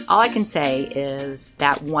All I can say is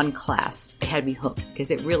that one class had me hooked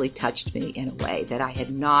because it really touched me in a way that I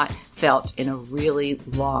had not felt in a really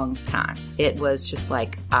long time. It was just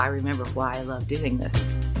like, I remember why I love doing this.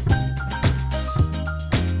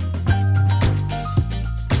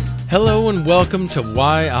 Hello and welcome to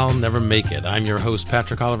Why I'll Never Make It. I'm your host,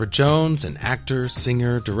 Patrick Oliver Jones, an actor,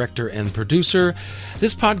 singer, director, and producer.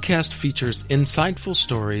 This podcast features insightful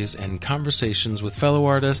stories and conversations with fellow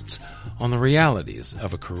artists on the realities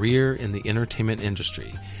of a career in the entertainment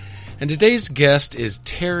industry. And today's guest is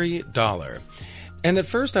Terry Dollar. And at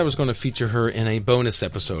first I was going to feature her in a bonus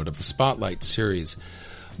episode of the Spotlight series.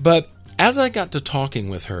 But as I got to talking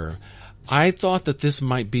with her, I thought that this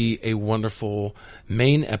might be a wonderful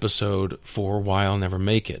main episode for Why I'll Never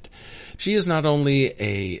Make It. She is not only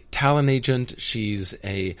a talent agent, she's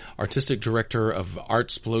a artistic director of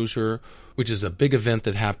Artsplosure, which is a big event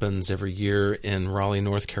that happens every year in Raleigh,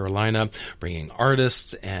 North Carolina, bringing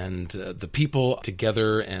artists and the people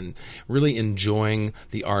together and really enjoying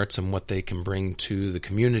the arts and what they can bring to the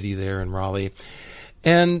community there in Raleigh.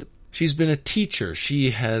 And she's been a teacher.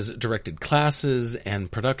 She has directed classes and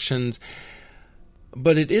productions,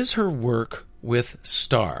 but it is her work with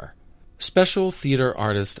STAR, Special Theater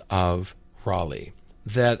Artist of Raleigh,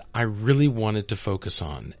 that I really wanted to focus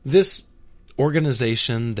on. This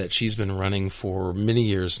organization that she's been running for many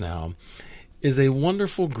years now is a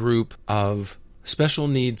wonderful group of special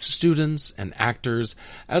needs students and actors,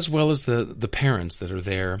 as well as the parents that are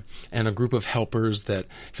there, and a group of helpers that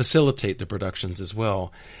facilitate the productions as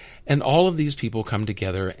well. And all of these people come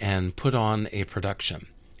together and put on a production.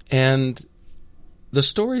 And the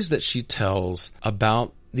stories that she tells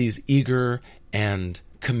about these eager and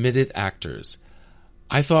committed actors,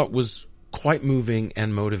 I thought was quite moving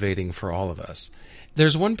and motivating for all of us.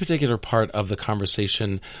 There's one particular part of the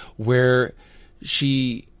conversation where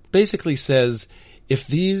she basically says, if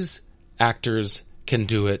these actors can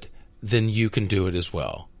do it, then you can do it as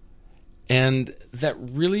well. And that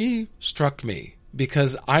really struck me,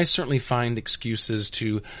 because I certainly find excuses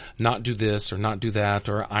to not do this or not do that,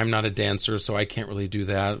 or I'm not a dancer, so I can't really do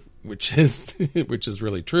that, which is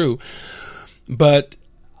really true. But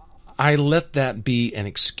I let that be an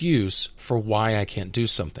excuse for why I can't do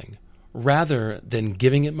something, rather than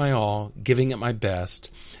giving it my all, giving it my best,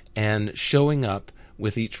 and showing up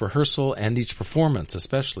with each rehearsal and each performance,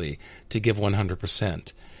 especially, to give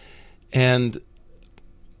 100%. And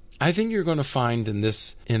I think you're going to find in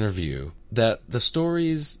this interview that the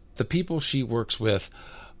stories, the people she works with,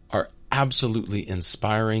 are absolutely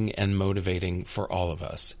inspiring and motivating for all of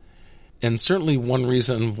us. And certainly one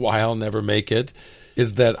reason why I'll never make it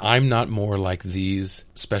is that I'm not more like these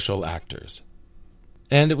special actors.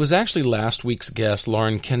 And it was actually last week's guest,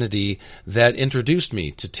 Lauren Kennedy, that introduced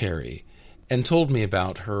me to Terry and told me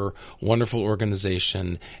about her wonderful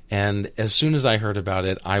organization. And as soon as I heard about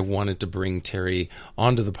it, I wanted to bring Terry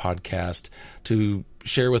onto the podcast to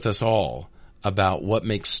share with us all about what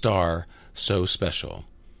makes STAR so special.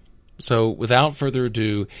 So without further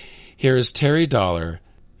ado, here is Terry Dollar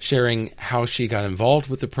sharing how she got involved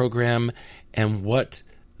with the program and what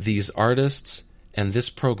these artists and this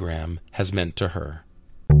program has meant to her.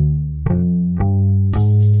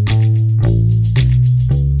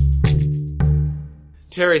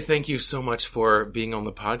 Terry, thank you so much for being on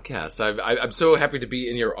the podcast. I'm so happy to be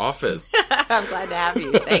in your office. I'm glad to have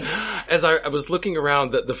you. Thanks. As I was looking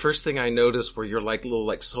around, the first thing I noticed were your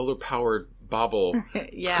little solar-powered bobble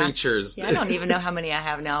creatures. Yeah, I don't even know how many I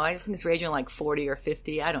have now. I think it's ranging like 40 or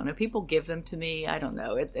 50. I don't know. People give them to me. I don't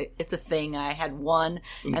know. It's a thing. I had one,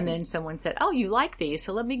 and then someone said, "Oh, you like these,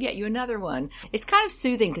 so let me get you another one." It's kind of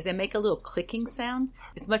soothing because they make a little clicking sound.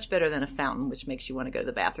 It's much better than a fountain, which makes you want to go to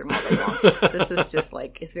the bathroom all day long. This is just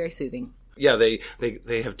it's very soothing. Yeah,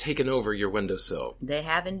 they have taken over your windowsill. They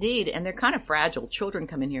have indeed, and they're kind of fragile. Children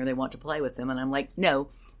come in here, they want to play with them, and I'm like, no.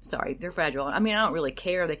 Sorry, they're fragile. I mean, I don't really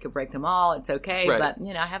care. They could break them all. It's okay. Right. But,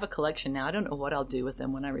 I have a collection now. I don't know what I'll do with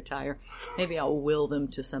them when I retire. Maybe I'll will them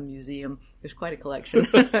to some museum. There's quite a collection.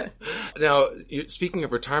 Now, speaking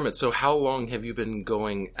of retirement, so how long have you been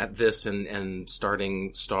going at this and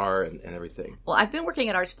starting STAR and everything? Well, I've been working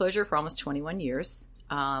at Artsplosure for almost 21 years.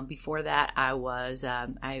 Before that, I was a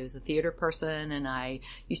theater person, and I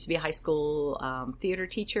used to be a high school theater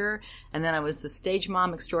teacher. And then I was the stage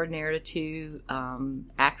mom extraordinaire to two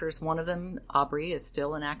actors. One of them, Aubrey, is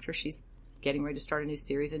still an actor. She's getting ready to start a new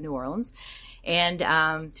series in New Orleans.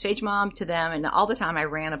 And stage mom to them. And all the time I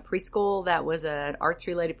ran a preschool that was an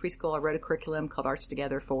arts-related preschool. I wrote a curriculum called Arts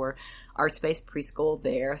Together for arts-based preschool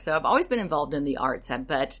there. So I've always been involved in the arts.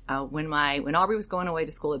 But when Aubrey was going away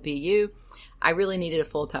to school at BU, I really needed a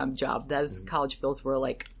full-time job. Those college bills were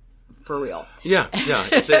like for real. Yeah.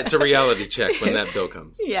 It's a reality check when that bill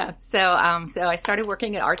comes. Yeah. So I started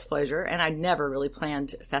working at Arts Pleasure, and I'd never really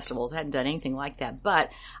planned festivals. I hadn't done anything like that. But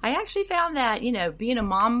I actually found that, being a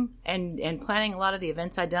mom and planning a lot of the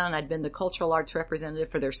events I'd done, I'd been the cultural arts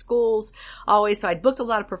representative for their schools always. So I'd booked a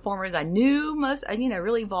lot of performers. I knew most,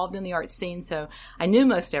 really involved in the art scene. So I knew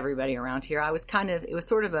most everybody around here. It was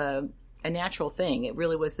sort of a natural thing. It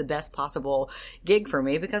really was the best possible gig for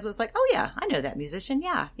me because it was like, oh yeah, I know that musician.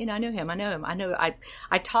 Yeah. I know him.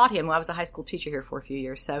 I taught him. I was a high school teacher here for a few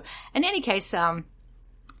years. So in any case,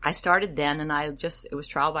 I started then and it was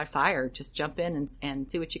trial by fire. Just jump in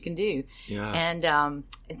and see what you can do. Yeah. And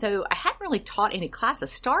so I hadn't really taught any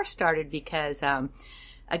classes. Star started because,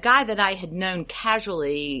 a guy that I had known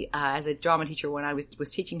casually as a drama teacher when I was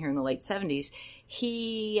teaching here in the late 70s,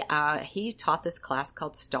 he taught this class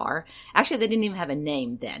called Star. Actually, they didn't even have a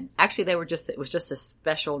name then. Actually, it was just a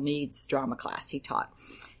special needs drama class he taught.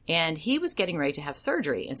 And he was getting ready to have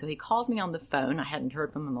surgery. And so he called me on the phone. I hadn't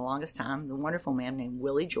heard from him in the longest time. The wonderful man named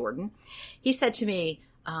Willie Jordan. He said to me,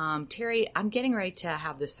 Terry, I'm getting ready to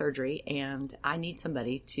have this surgery and I need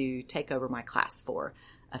somebody to take over my class for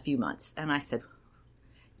a few months. And I said,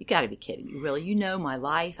 you got to be kidding me, really. You know my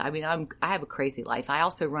life. I mean, I have a crazy life. I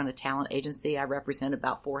also run a talent agency. I represent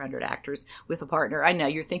about 400 actors with a partner. I know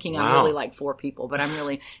you're thinking I'm really like 4 people, but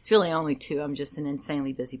it's really only 2. I'm just an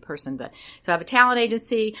insanely busy person. But so I have a talent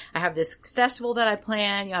agency. I have this festival that I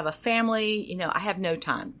plan. I have a family. I have no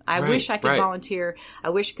time. I wish I could volunteer. I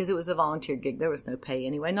wish, because it was a volunteer gig. There was no pay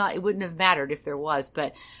anyway. It wouldn't have mattered if there was.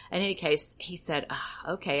 But in any case, he said,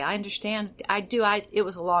 okay, I understand. I do. It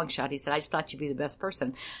was a long shot. He said, I just thought you'd be the best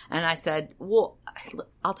person. And I said, well,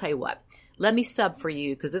 I'll tell you what, let me sub for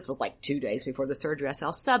you, because this was like 2 days before the surgery. I said,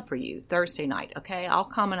 I'll sub for you Thursday night. Okay. I'll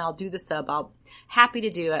come and I'll do the sub. Happy to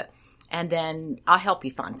do it. And then I'll help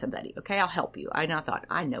you find somebody. Okay. I'll help you. And I thought,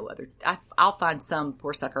 I'll find some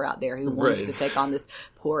poor sucker out there who wants to take on this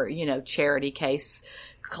poor, charity case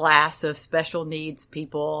class of special needs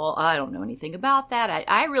people. I don't know anything about that.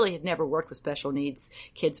 I really had never worked with special needs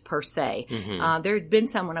kids per se. Mm-hmm. There had been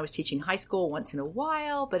some when I was teaching high school once in a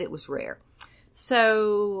while, but it was rare.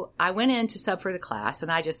 So I went in to sub for the class and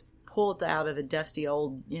I just pulled out of a dusty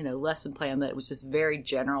old, lesson plan that was just very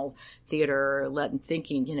general theater,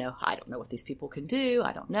 thinking, I don't know what these people can do.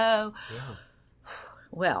 I don't know. Yeah.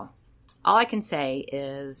 Well, all I can say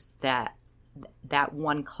is that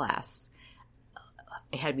one class,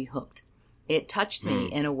 it had me hooked. It touched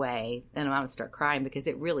me in a way, and I'm going to start crying because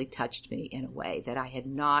it really touched me in a way that I had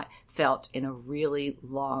not felt in a really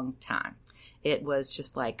long time. It was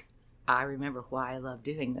just like, I remember why I love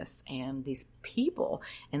doing this. And these people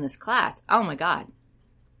in this class, oh my God,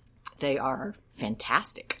 they are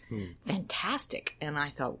fantastic. Fantastic. And I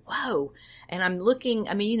thought, whoa. And I'm looking,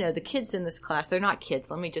 the kids in this class, they're not kids.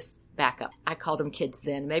 Let me just back up. I called them kids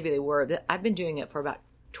then. Maybe they were. I've been doing it for about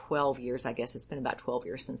 12 years, I guess. It's been about 12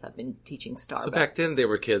 years since I've been teaching Star. So back then they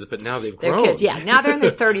were kids, but now they've grown. They're kids, yeah. Now they're in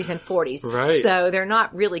their 30s and 40s. Right. So they're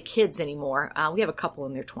not really kids anymore. We have a couple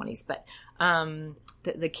in their 20s, but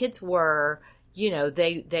the kids were,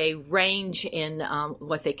 they range in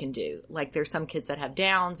what they can do. Like there's some kids that have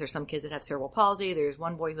Downs, there's some kids that have cerebral palsy, there's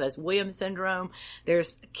one boy who has Williams syndrome,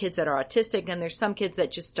 there's kids that are autistic, and there's some kids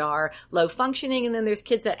that just are low functioning, and then there's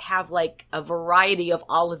kids that have like a variety of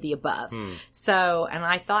all of the above. So, and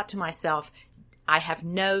I thought to myself, I have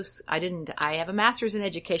a master's in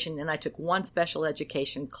education and I took one special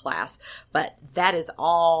education class, but that is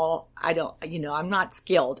all. I'm not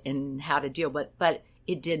skilled in how to deal, but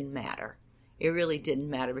it didn't matter. It really didn't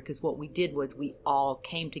matter because what we did was we all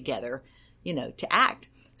came together, to act.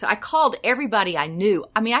 So I called everybody I knew.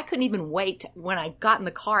 I couldn't even wait. When I got in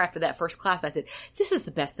the car after that first class, I said, this is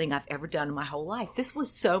the best thing I've ever done in my whole life. This was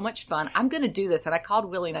so much fun. I'm going to do this. And I called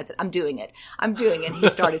Willie and I said, I'm doing it. And he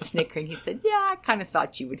started snickering. He said, yeah, I kind of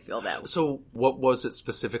thought you would feel that way. So what was it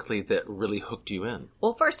specifically that really hooked you in?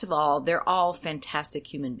 Well, first of all, they're all fantastic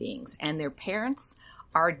human beings. And their parents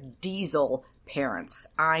are diesel parents.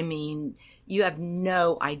 You have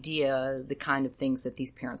no idea the kind of things that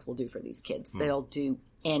these parents will do for these kids. They'll do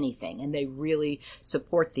anything, and they really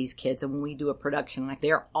support these kids. And when we do a production,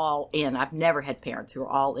 they're all in. I've never had parents who are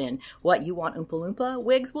all in. What, you want Oompa Loompa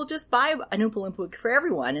wigs? We'll just buy an Oompa Loompa wig for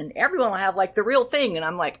everyone, and everyone will have the real thing. And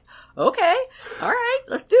I'm like, okay, all right,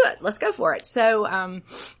 let's do it. Let's go for it. So,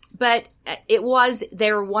 but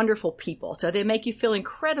they were wonderful people. So they make you feel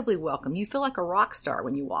incredibly welcome. You feel like a rock star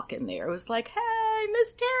when you walk in there. It was like, hey,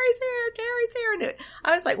 Miss Terry's here,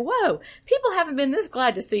 I was like, whoa, people haven't been this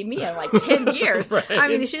glad to see me in like 10 years. Right. I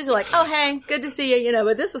mean, she's like, oh, hey, good to see you,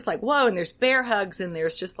 but this was like, whoa, and there's bear hugs, and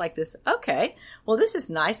there's just like this, okay, well, this is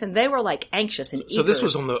nice. And they were like anxious and eager. So this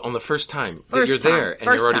was on the first time that you're there, and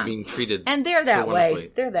you're already being treated. And they're that so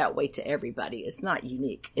way. They're that way to everybody. It's not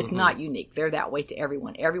unique. It's not unique. They're that way to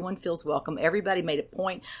everyone. Everyone feels welcome. Everybody made a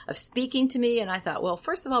point of speaking to me, and I thought, well,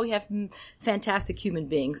 first of all, we have fantastic human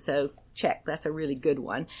beings, so check. That's a really good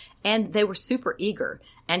one. And they were super eager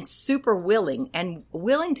and super willing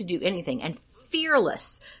to do anything, and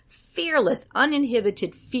fearless,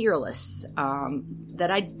 uninhibited, fearless, that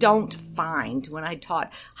I don't find when I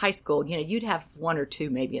taught high school. You'd have one or two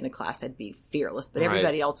maybe in a class that'd be fearless, but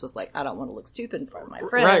everybody else was like, I don't want to look stupid in front of my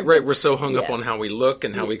friends. Right. We're so hung up on how we look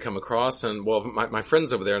and how we come across, and well, my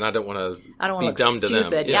friend's over there, and I don't want to be dumb to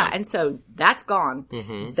them. Yeah, and so that's gone.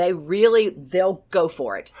 They'll go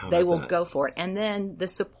for it. They will go for it. And then the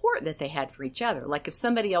support that they had for each other. Like if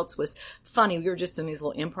somebody else was funny, we were just in these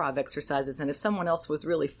little improv exercises, and if someone else was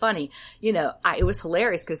really funny, it was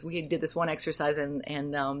hilarious because we did this one exercise,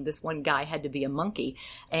 and this one guy had to be a monkey.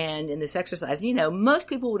 And in this exercise, most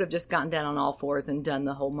people would have just gotten down on all fours and done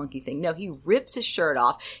the whole monkey thing. No, he rips his shirt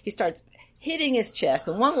off. He starts hitting his chest,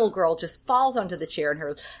 and one little girl just falls onto the chair, and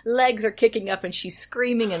her legs are kicking up, and she's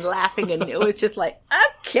screaming and laughing, and it was just like,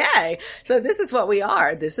 okay, so this is what we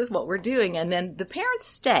are. This is what we're doing. And then the parents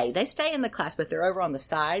stay. They stay in the class, but they're over on the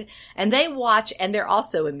side, and they watch, and they're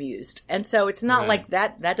also amused. And so it's not like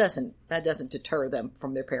that doesn't deter them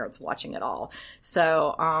from their parents watching at all.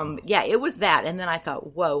 So, it was that. And then I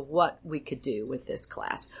thought, whoa, what we could do with this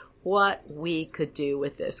class. What we could do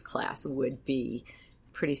with this class would be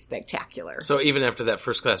pretty spectacular. So even after that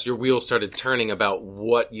first class, your wheels started turning about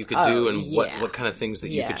what you could do and what kind of things that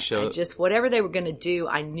you could show. And just whatever they were going to do,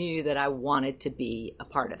 I knew that I wanted to be a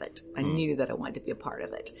part of it. I knew that I wanted to be a part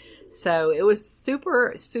of it. So it was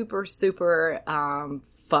super, super, super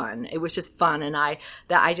fun. It was just fun, and I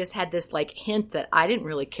just had this like hint that I didn't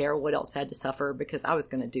really care what else had to suffer because I was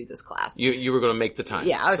going to do this class. You were going to make the time.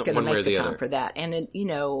 Yeah, I was going to make the time for that. And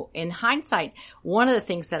in hindsight, one of the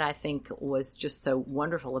things that I think was just so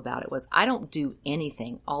wonderful about it was I don't do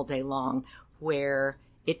anything all day long where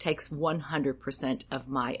it takes 100% of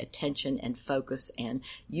my attention and focus, and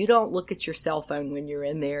you don't look at your cell phone when you're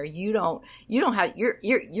in there. You don't have, you're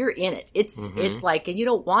in it. It's like, and you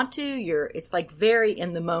don't want to, it's like very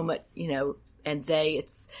in the moment, and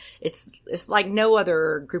it's like no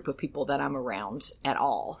other group of people that I'm around at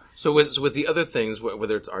all. So with the other things,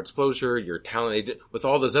 whether it's Artsplosure, your talent, with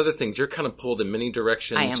all those other things, you're kind of pulled in many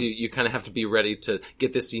directions. I am. You kind of have to be ready to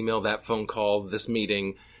get this email, that phone call, this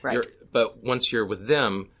meeting. Right. But once you're with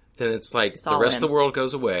them, then it's like the rest of the world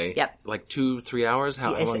goes away. Yep. Like 2-3 hours?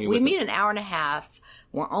 How long are you we with meet them? an hour and a half.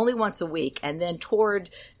 We're only once a week. And then toward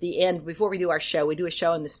the end, before we do our show, we do a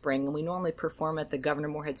show in the spring, and we normally perform at the Governor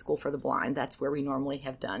Moorhead School for the Blind. That's where we normally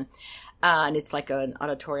have done. And it's like an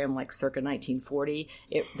auditorium like circa 1940.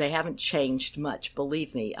 They haven't changed much,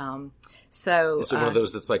 believe me. So is it one of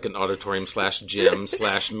those that's like an auditorium / gym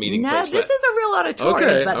 / meeting no, place? No, this is a real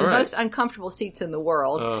auditorium, but the right. most uncomfortable seats in the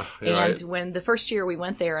world. And right. when the first year we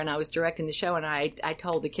went there and I was directing the show, and I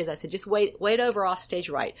told the kids, I said, just wait over off stage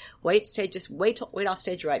right. Wait off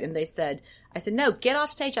stage right. And I said, no, get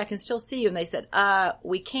off stage. I can still see you. And they said,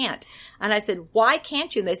 we can't. And I said, why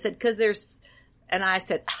can't you? And they said, and I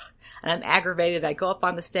said, and I'm aggravated. I go up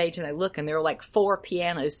on the stage and I look, and there were like 4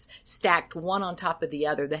 pianos stacked one on top of the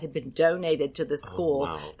other that had been donated to the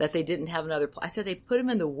school that they didn't have another place. I said they put them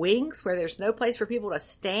in the wings where there's no place for people to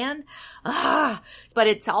stand. But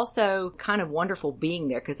it's also kind of wonderful being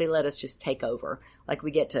there because they let us just take over. Like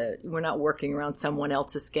we're not working around someone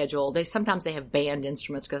else's schedule. Sometimes they have band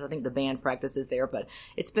instruments because I think the band practice is there, but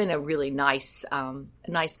it's been a really nice kind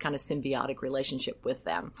of symbiotic relationship with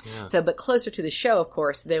them. Yeah. So, but closer to the show, of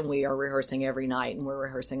course, then we are rehearsing every night, and we're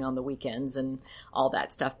rehearsing on the weekends and all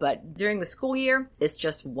that stuff. But during the school year, it's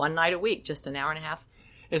just one night a week, just an hour and a half.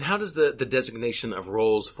 And how does the designation of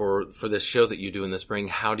roles for this show that you do in the spring,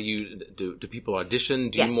 how do you do people audition?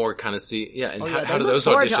 Do you more kind of see how do those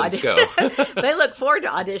auditions go? They look forward to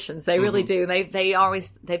auditions. They really do.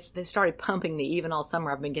 They've started pumping me even all summer.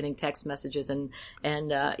 I've been getting text messages and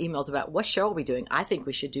emails about what show are we doing? I think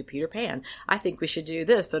we should do Peter Pan. I think we should do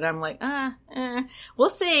this. And I'm like, we'll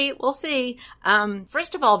see.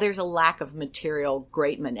 First of all, there's a lack of material,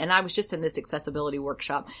 Greatman. And I was just in this accessibility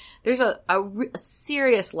workshop. There's a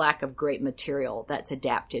serious lack of great material that's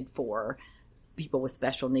adapted for people with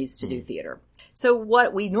special needs to do theater. So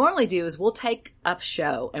what we normally do is we'll take a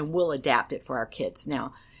show and we'll adapt it for our kids.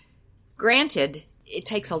 Now, granted, it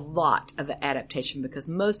takes a lot of adaptation because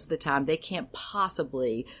most of the time they can't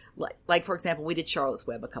possibly, like for example, we did Charlotte's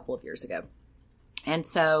Web a couple of years ago. And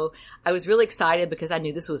so I was really excited because I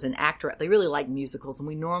knew this was an actor. They really like musicals, and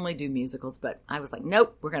we normally do musicals, but I was like,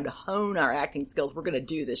 nope, we're going to hone our acting skills. We're going to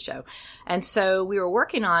do this show. And so we were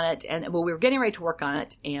working on it, and we were getting ready to work on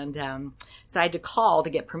it. And so I had to call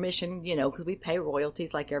to get permission, because we pay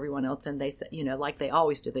royalties like everyone else. And they said, like they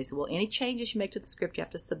always do. They said, well, any changes you make to the script, you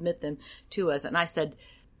have to submit them to us. And I said,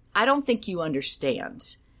 I don't think you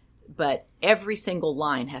understand, but every single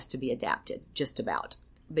line has to be adapted, just about,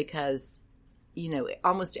 because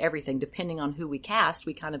almost everything, depending on who we cast,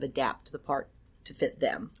 we kind of adapt the part to fit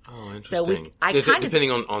them. Oh, interesting. So depending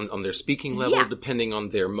on their speaking level, depending on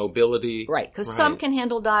their mobility. Right, because some can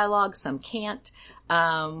handle dialogue, some can't.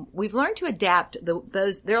 We've learned to adapt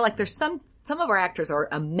those. There's some of our actors are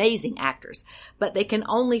amazing actors, but they can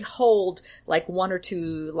only hold like one or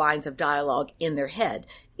two lines of dialogue in their head.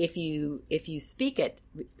 If you speak it,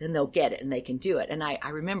 then they'll get it and they can do it. And I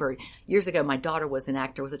remember years ago, my daughter was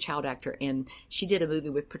a child actor, and she did a movie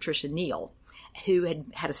with Patricia Neal, who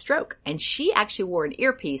had a stroke, and she actually wore an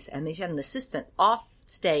earpiece, and they had an assistant off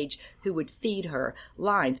stage who would feed her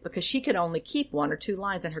lines because she could only keep one or two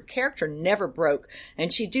lines, and her character never broke.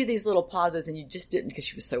 And she'd do these little pauses, and you just didn't, because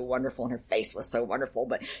she was so wonderful and her face was so wonderful,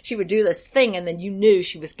 but she would do this thing, and then you knew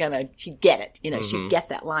she'd get it, she'd get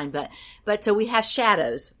that line. But so we have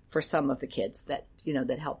shadows for some of the kids that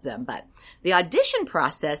help them. But the audition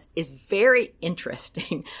process is very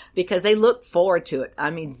interesting because they look forward to it. I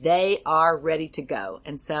mean, they are ready to go.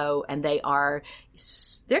 And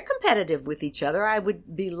they're competitive with each other. I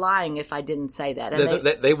would be lying if I didn't say that. And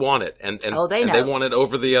they want it. And they know. And they want it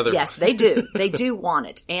over the other. Yes, they do. They do want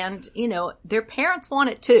it. And, their parents want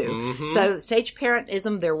it too. Mm-hmm. So stage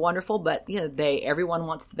parentism, they're wonderful, but, everyone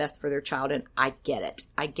wants the best for their child. And I get it.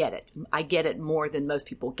 I get it more than most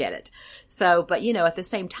people get it. So, but, at the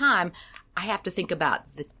same time, I have to think about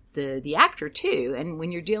the actor too. And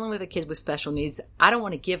when you're dealing with a kid with special needs, I don't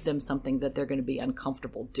want to give them something that they're going to be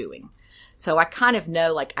uncomfortable doing. So I kind of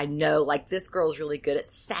know, this girl's really good at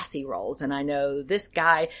sassy roles, and I know this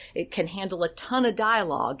guy, it can handle a ton of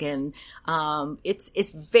dialogue, and it's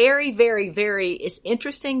very, very, very, it's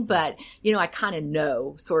interesting, but, I kind of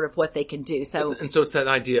know sort of what they can do. So it's that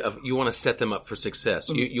idea of you want to set them up for success.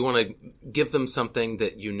 Mm-hmm. You want to give them something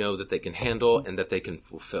that that they can handle and that they can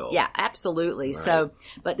fulfill. Yeah, absolutely. Right. So,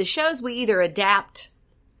 but the shows we either adapt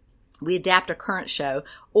a current show,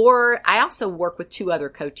 or I also work with two other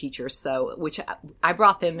co-teachers, which I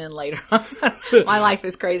brought them in later. My life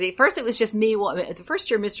is crazy. First, it was just me. Well, the first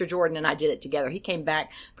year, Mr. Jordan and I did it together. He came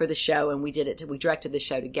back for the show, and we directed the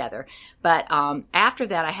show together. But after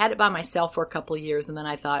that, I had it by myself for a couple of years, and then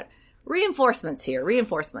I thought, reinforcements.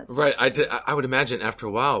 Right. I would imagine after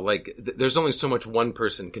a while, there's only so much one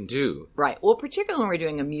person can do. Right. Well, particularly when we're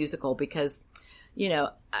doing a musical, because,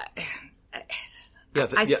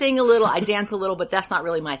 I sing a little, I dance a little, but that's not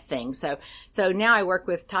really my thing. So now I work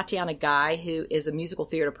with Tatiana Guy, who is a musical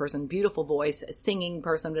theater person, beautiful voice, a singing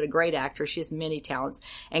person, but a great actor. She has many talents.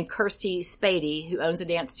 And Kirsty Spady, who owns a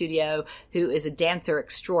dance studio, who is a dancer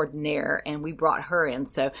extraordinaire, and we brought her in.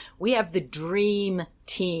 So we have the dream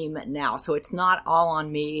team now. So it's not all on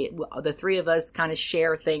me. The three of us kind of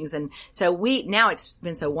share things. And so now it's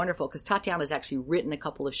been so wonderful because Tatiana's actually written a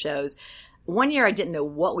couple of shows. One year I didn't know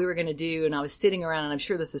what we were going to do, and I was sitting around, and I'm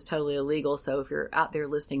sure this is totally illegal, so if you're out there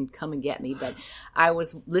listening, come and get me. But I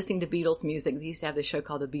was listening to Beatles music. They used to have this show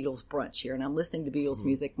called the Beatles Brunch here, and I'm listening to Beatles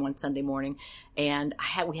music one Sunday morning, and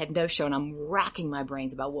we had no show, and I'm racking my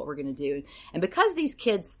brains about what we're going to do. And because these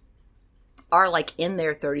kids are in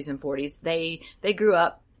their 30s and 40s, they grew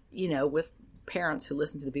up, with parents who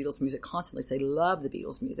listen to the Beatles music constantly, so they love the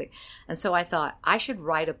Beatles music. And so I thought I should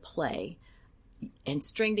write a play and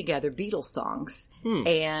string together Beatles songs.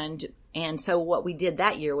 And so what we did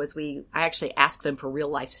that year was I actually asked them for real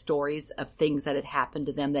life stories of things that had happened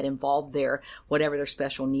to them that involved whatever their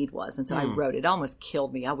special need was. And so I wrote it. It almost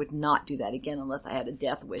killed me. I would not do that again unless I had a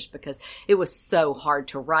death wish, because it was so hard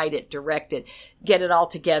to write it, direct it, get it all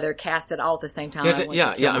together, cast it all at the same time.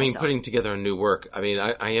 I mean, putting together a new work. I mean,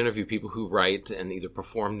 I interview people who write and either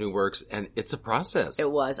perform new works, and it's a process.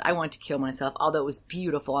 It was. I wanted to kill myself, although it was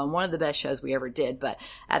beautiful and one of the best shows we ever did, but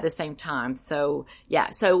at the same time. So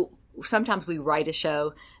sometimes we write a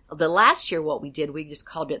show. the last year what we did, we just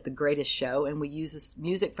called it The Greatest Show, and we used this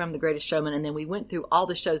music from The Greatest Showman, and then we went through all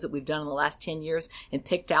the shows that we've done in the last 10 years and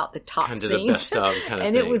picked out the top kind scenes. of the best of kind of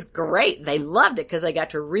And thing. it was great. They loved it because they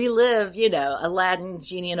got to relive, Aladdin's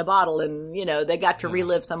Genie in a Bottle, and, they got to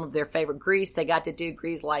relive some of their favorite Grease. They got to do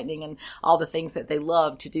Grease Lightning and all the things that they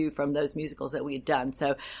loved to do from those musicals that we had done.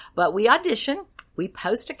 So, but we audition. We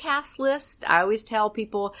post a cast list. I always tell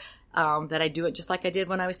people that I do it just like I did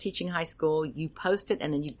when I was teaching high school. You post it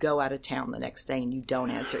and then you go out of town the next day and you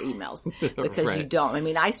don't answer emails because Right. you don't. I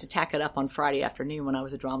mean, I used to tack it up on Friday afternoon when I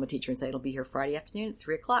was a drama teacher and say it'll be here Friday afternoon at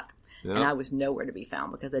 3:00. Yeah. And I was nowhere to be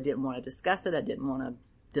found because I didn't want to discuss it. I didn't want to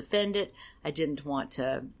defend it. I didn't want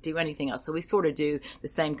to do anything else. So we sort of do the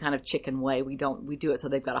same kind of chicken way. We do it so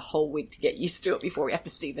they've got a whole week to get used to it before we have to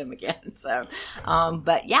see them again. So,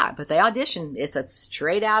 but they audition. It's a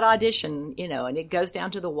straight out audition, and it goes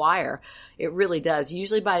down to the wire. It really does.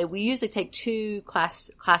 We usually take 2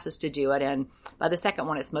 classes to do it. And by the second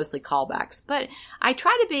one, it's mostly callbacks. But I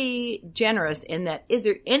try to be generous in that, is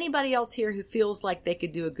there anybody else here who feels like they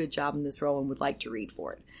could do a good job in this role and would like to read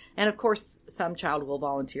for it? And of course, some child will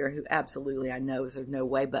volunteer who absolutely I know there's no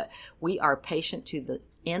way, but we are patient to the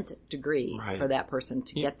nth degree Right. for that person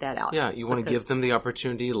to get that out. Yeah, you want to give them the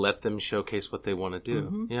opportunity, let them showcase what they want to do.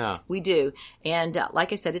 Mm-hmm. Yeah. We do. And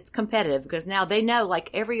like I said, it's competitive because now they know,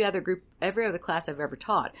 like every other class I've ever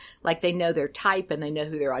taught, like they know their type and they know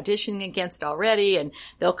who they're auditioning against already. And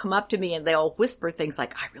they'll come up to me and they'll whisper things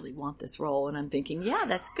like, I really want this role. And I'm thinking, yeah,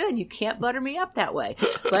 that's good. You can't butter me up that way,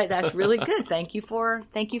 but that's really good. Thank you for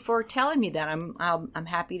telling me that. I'm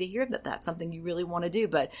happy to hear that that's something you really want to do.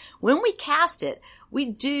 But when we cast it, we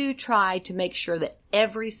do try to make sure that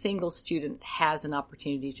every single student has an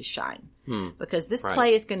opportunity to shine because this Right.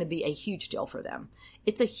 play is going to be a huge deal for them.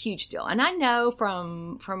 It's a huge deal. And I know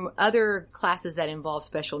from other classes that involve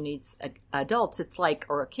special needs adults, it's like,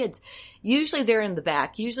 or kids, usually they're in the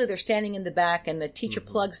back. Usually they're standing in the back and the teacher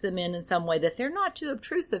plugs them in some way that they're not too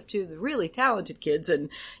obtrusive to the really talented kids. And,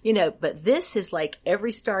 but this is like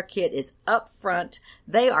every star kid is up front.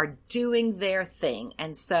 They are doing their thing.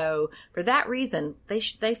 And so for that reason,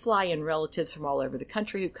 they fly in relatives from all over the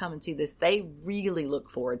country who come and see this. They really look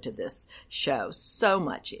forward to this show so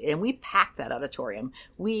much. And we pack that auditorium.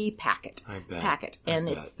 We pack it. I bet. Pack it. I And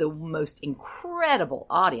bet. it's the most incredible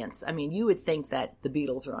audience. I mean, you would think that the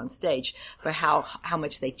Beatles are on stage, but how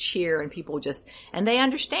much they cheer and people and they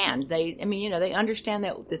understand. They understand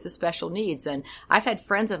that this is special needs. And I've had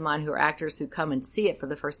friends of mine who are actors who come and see it for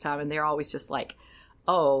the first time and they're always just like,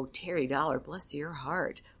 oh, Terry Dollar, bless your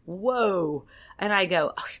heart. Whoa. And I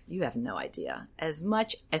go, oh, you have no idea. As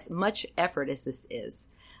much effort as this is,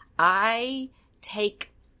 I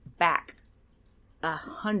take back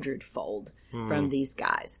 100-fold from these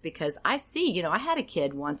guys because I see, I had a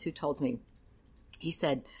kid once who told me, he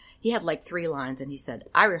said, he had like 3 lines and he said,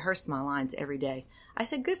 I rehearsed my lines every day. I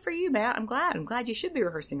said, good for you, Matt. I'm glad you should be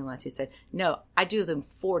rehearsing your lines. He said, no, I do them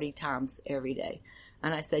 40 times every day.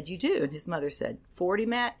 And I said, you do? And his mother said, 40,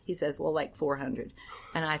 Matt? He says, well, like 400.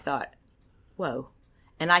 And I thought, whoa.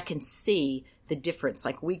 And I can see the difference.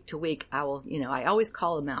 Like week to week, I will, I always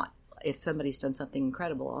call him out. If somebody's done something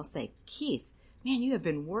incredible, I'll say, Keith, man, you have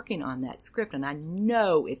been working on that script and I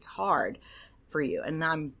know it's hard for you. And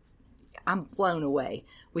I'm blown away,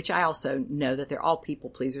 which I also know that they're all people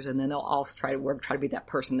pleasers and then they'll all try to be that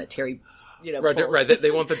person that Terry, Right, pulls. right. They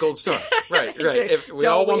want the gold star. Right. If we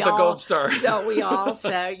all want the gold star. Don't we all?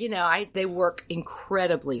 So, they work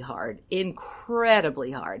incredibly hard. We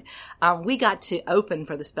got to open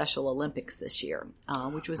for the Special Olympics this year,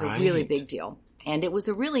 which was a really big deal. And it was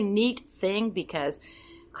a really neat thing because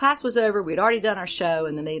class was over. We'd already done our show.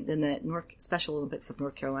 And then the Special Olympics of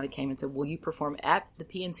North Carolina came and said, will you perform at the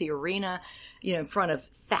PNC Arena, in front of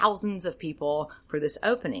thousands of people for this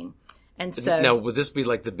opening? And so now, would this be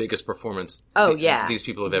like the biggest performance these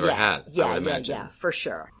people have ever had? I would imagine. Yeah, for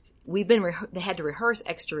sure. They had to rehearse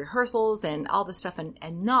extra rehearsals and all this stuff and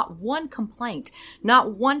not one complaint,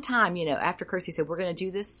 not one time, after Kirsty said, we're going to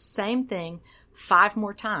do this same thing 5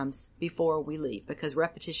 more times before we leave because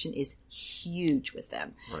repetition is huge with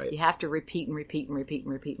them. Right. You have to repeat and repeat and repeat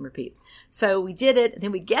and repeat and repeat. So we did it.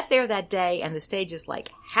 Then we get there that day and the stage is like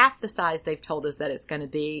half the size they've told us that it's going to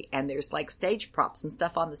be. And there's like stage props and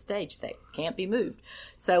stuff on the stage that can't be moved.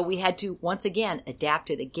 So we had to once again adapt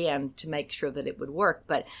it again to make sure that it would work.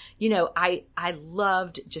 But, I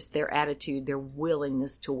loved just their attitude, their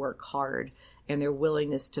willingness to work hard. and their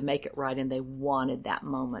willingness to make it right, and they wanted that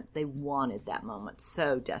moment. They wanted that moment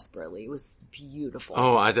so desperately. It was beautiful.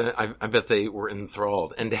 Oh, I bet they were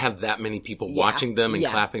enthralled. And to have that many people watching them and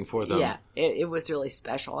clapping for them. Yeah, it was really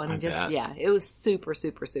special. And bet. It was super,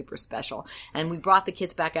 super, super special. And we brought the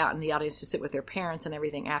kids back out in the audience to sit with their parents and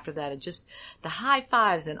everything after that. And just the high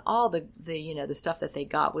fives and all the the stuff that they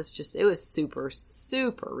got was just, it was super,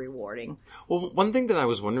 super rewarding. Well, one thing that I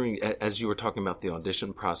was wondering as you were talking about the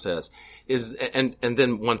audition process is, and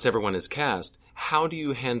then once everyone is cast, how do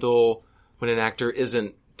you handle when an actor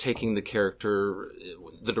isn't taking the character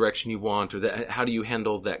the direction you want, or how do you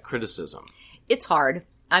handle that criticism? It's hard.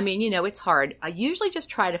 I mean, it's hard. I usually just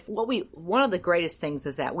try to, one of the greatest things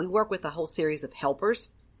is that we work with a whole series of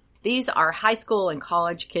helpers. These are high school and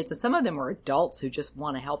college kids, and some of them are adults who just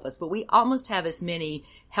want to help us, but we almost have as many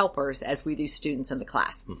helpers as we do students in the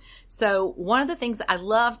class. So one of the things I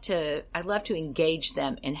love to engage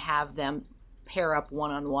them and have them pair up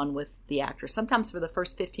one-on-one with the actor. Sometimes for the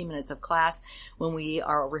first 15 minutes of class, when we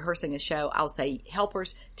are rehearsing a show, I'll say,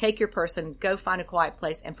 helpers, take your person, go find a quiet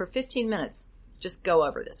place, and for 15 minutes, just go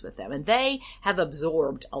over this with them. And they have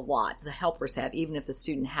absorbed a lot. The helpers have, even if the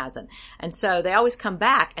student hasn't. And so they always come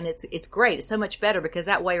back, and it's great. It's so much better because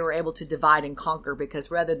that way we're able to divide and conquer, because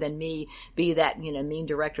rather than me be that, mean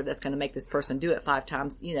director that's going to make this person do it 5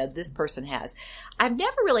 times, this person has. I've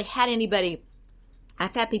never really had anybody,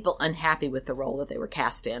 I've had people unhappy with the role that they were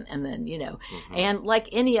cast in, and then, and like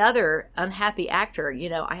any other unhappy actor,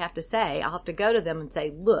 I have to say, I'll have to go to them and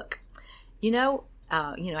say, look,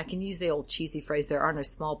 I can use the old cheesy phrase, there are no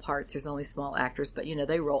small parts, there's only small actors, but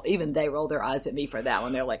they roll their eyes at me for that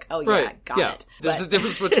one. They're like, oh yeah, I got it. There's a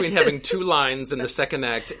difference between having 2 lines in the second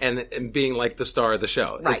act and being like the star of the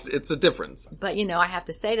show. Right. It's a difference. But I have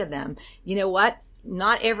to say to them, you know what?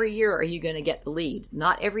 Not every year are you going to get the lead.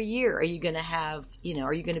 Not every year are you going to have,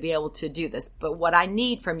 are you going to be able to do this? But what I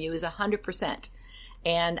need from you is 100%.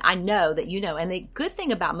 And I know that and the good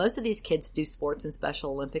thing about most of these kids do sports and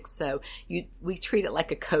Special Olympics, so we treat it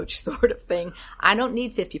like a coach sort of thing. I don't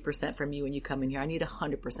need 50% from you when you come in here. I need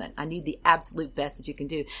 100%. I need the absolute best that you can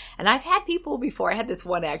do. And I've had people before. I had this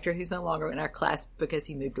one actor who's no longer in our class because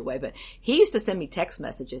he moved away, but he used to send me text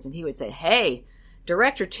messages, and he would say, hey,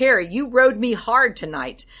 Director Terry, you rode me hard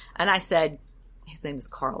tonight. And I said, his name is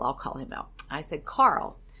Carl, I'll call him out. I said,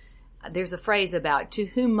 Carl, there's a phrase about, to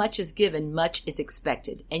whom much is given, much is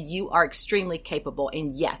expected. And you are extremely capable.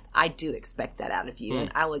 And yes, I do expect that out of you.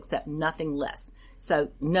 And I will accept nothing less. So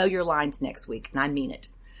know your lines next week. And I mean it.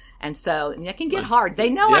 And so it can get hard. They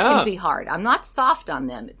know I can be hard. I'm not soft on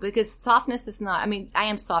them, because softness is not, I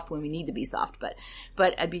am soft when we need to be soft, but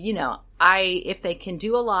if they can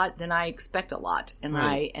do a lot, then I expect a lot. And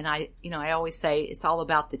I always say it's all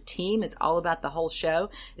about the team. It's all about the whole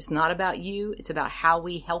show. It's not about you. It's about how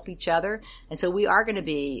we help each other. And so we are going to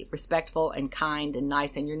be respectful and kind and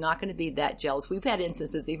nice, and you're not going to be that jealous. We've had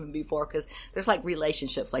instances even before, because there's like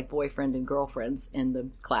relationships, like boyfriend and girlfriends in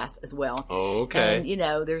the class as well. Oh, okay.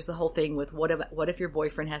 And, there's the whole thing with what if your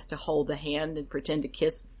boyfriend has to hold the hand and pretend to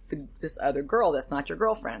kiss this other girl that's not your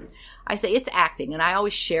girlfriend. I say it's acting, and I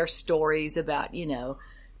always share stories about,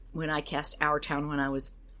 when I cast Our Town when I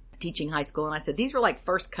was teaching high school, and I said these were like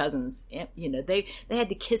first cousins. They had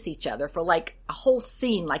to kiss each other for like a whole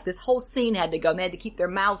scene. Like this whole scene had to go, and they had to keep their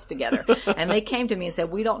mouths together. And they came to me and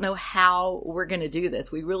said, we don't know how we're going to do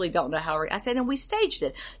this. We really don't know how. I said, and we staged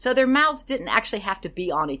it, so their mouths didn't actually have to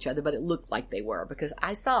be on each other, but it looked like they were, because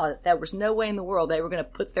I saw there was no way in the world they were going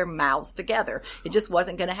to put their mouths together. It just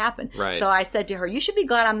wasn't going to happen. Right. So I said to her, you should be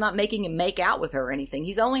glad I'm not making him make out with her or anything.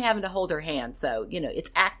 He's only having to hold her hand. So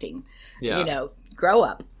it's acting. Yeah. Grow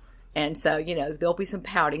up. And so, there'll be some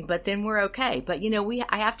pouting, but then we're okay. But,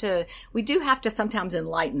 we do have to sometimes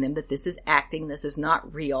enlighten them that this is acting, this is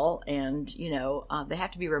not real, and, they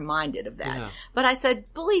have to be reminded of that. Yeah. But I said,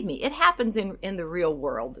 believe me, it happens in the real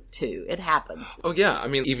world too. It happens. Oh yeah.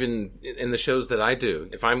 Even in the shows that I do,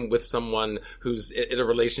 if I'm with someone who's in a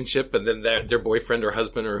relationship and then their boyfriend or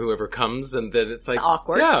husband or whoever comes, and then it's like, it's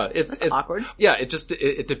awkward. Yeah. It's awkward. Yeah.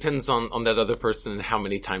 It depends on that other person and how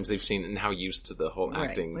many times they've seen it and how used to the whole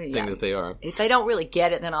acting thing that they are. If they don't really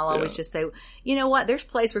get it, then I'll always just say, you know what, there's a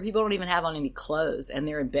place where people don't even have on any clothes and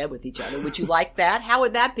they're in bed with each other. Would you like that? How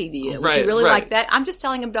would that be to you? Would you really like that? I'm just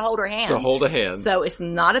telling them to hold her hand. To hold a hand. So it's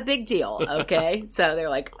not a big deal, okay? So they're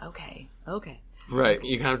like, okay. Right.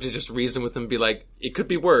 You have to just reason with them and be like, it could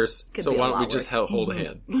be worse, so why don't we just hold a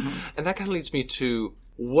hand? Mm-hmm. And that kind of leads me to,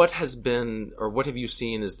 what has been, or what have you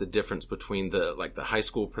seen as the difference between the high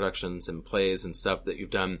school productions and plays and stuff that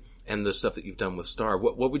you've done and the stuff that you've done with Star?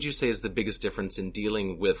 What would you say is the biggest difference in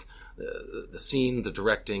dealing with the scene, the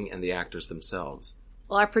directing, and the actors themselves?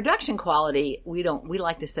 Well, our production quality, we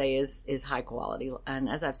like to say is high quality. And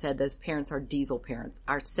as I've said, those parents are diesel parents.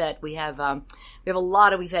 Our set, we've had,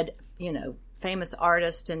 famous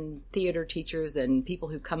artists and theater teachers and people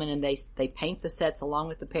who come in and they paint the sets along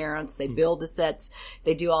with the parents. They build the sets.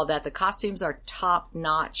 They do all that. The costumes are top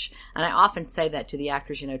notch. And I often say that to the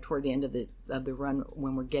actors, toward the end of the run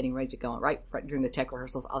when we're getting ready to go on, right during the tech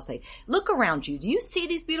rehearsals, I'll say, look around you. Do you see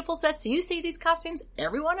these beautiful sets? Do you see these costumes?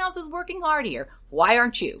 Everyone else is working hard here. Why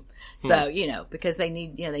aren't you? So, because they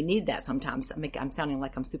need that sometimes. I'm sounding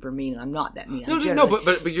like I'm super mean and I'm not that mean. No,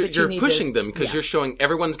 but you're pushing them because you're showing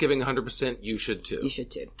everyone's giving 100%. You should too. You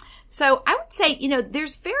should too. So I would say,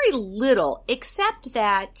 there's very little except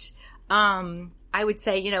that, I would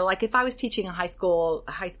say, like if I was teaching a high school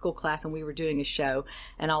class and we were doing a show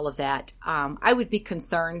and all of that, I would be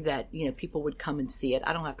concerned that, people would come and see it.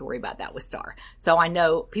 I don't have to worry about that with Star. So I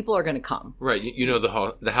know people are going to come. Right.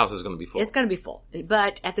 The house is going to be full. It's going to be full.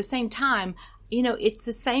 But at the same time, it's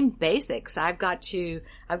the same basics. I've got to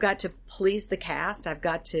please the cast. I've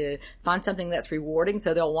got to find something that's rewarding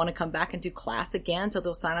so they'll want to come back and do class again. So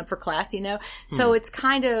they'll sign up for class, So it's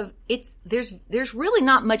kind of, there's really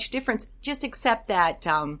not much difference just except that,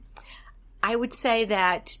 I would say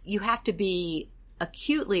that you have to be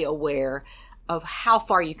acutely aware of how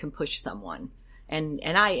far you can push someone. And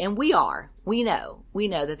we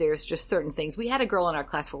know that there's just certain things. We had a girl in our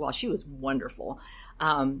class for a while. She was wonderful.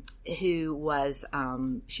 Who was,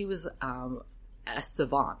 she was, a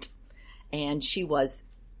savant, and she was,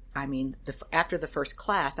 after the first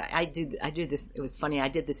class, I do this, it was funny, I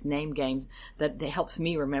did this name game that helps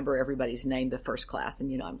me remember everybody's name the first class,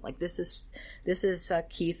 and I'm like, this is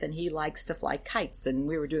Keith, and he likes to fly kites, and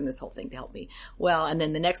we were doing this whole thing to help me. Well, and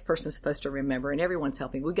then the next person's supposed to remember, and everyone's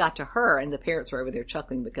helping. We got to her, and the parents were over there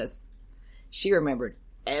chuckling because she remembered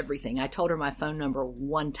everything. I told her my phone number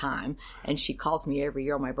one time, and she calls me every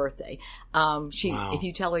year on my birthday. Wow. If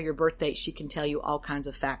you tell her your birth date, she can tell you all kinds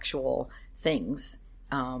of factual things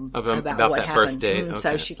about what that happened. birthday. Okay.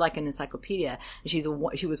 So she's like an encyclopedia. And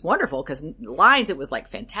she was wonderful because lines, it was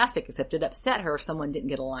like fantastic, except it upset her if someone didn't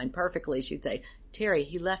get a line perfectly. She'd say, Terry,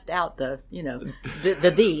 he left out the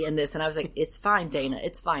in this. And I was like, it's fine, Dana.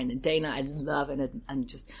 It's fine. And Dana, I love and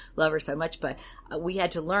just love her so much. But we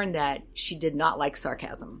had to learn that she did not like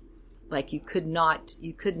sarcasm. Like you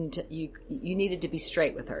needed to be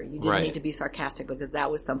straight with her. You didn't need to be sarcastic because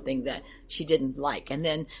that was something that she didn't like. And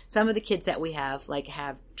then some of the kids that we have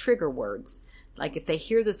have trigger words. Like if they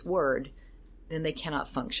hear this word, then they cannot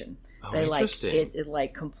function. Oh, they interesting.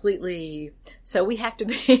 it completely. So we have to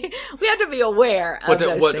be aware of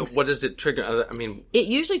those things. What does it trigger? It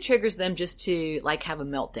usually triggers them just to have a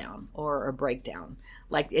meltdown or a breakdown.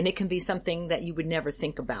 And it can be something that you would never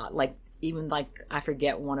think about. Even I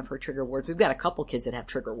forget one of her trigger words. We've got a couple kids that have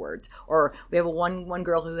trigger words, or we have one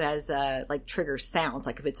girl who has trigger sounds.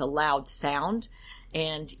 Like if it's a loud sound,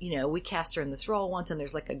 and we cast her in this role once, and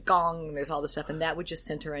there's a gong, and there's all this stuff, and that would just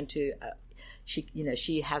send her into.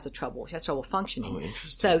 She has trouble functioning. Oh, interesting.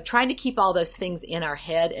 So trying to keep all those things in our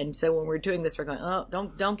head, and so when we're doing this, we're going, oh,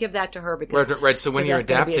 don't give that to her because right. So when you're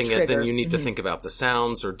adapting it, then you need to Mm-hmm. think about the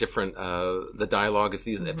sounds or different the dialogue. If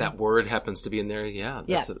that word happens to be in there,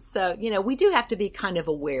 So we do have to be kind of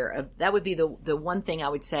aware of that. Would be the one thing I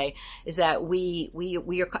would say is that we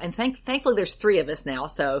are, and thankfully there's 3 of us now,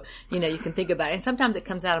 so you can think about it. And sometimes it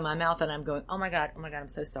comes out of my mouth, and I'm going, oh my god, I'm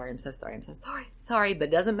so sorry, but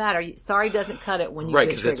it doesn't matter. Sorry doesn't cut it when you right,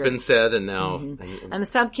 because it's been said, and now and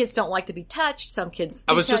some kids don't like to be touched. Some kids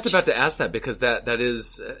I was just about to ask that because that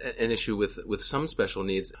is an issue with some special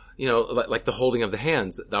needs, like the holding of the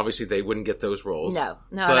hands. Obviously they wouldn't get those roles. No,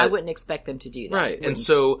 and I wouldn't expect them to do that. Right. And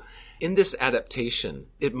so in this adaptation,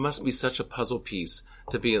 it must be such a puzzle piece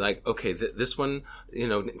to be like, okay, this one,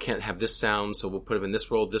 can't have this sound, so we'll put him in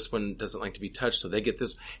this role. This one doesn't like to be touched, so they get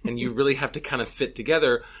this. And you really have to kind of fit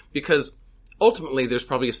together because ultimately, there's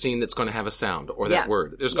probably a scene that's going to have a sound or that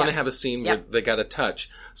word. There's going to have a scene where they got a touch.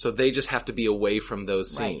 So they just have to be away from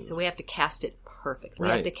those scenes. Right. So we have to cast it perfect. We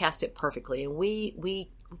have to cast it perfectly. And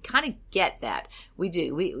we kind of get that. We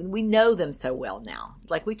do. We know them so well now.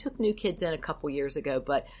 We took new kids in a couple years ago,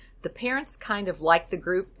 but the parents kind of like the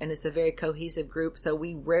group, and it's a very cohesive group, so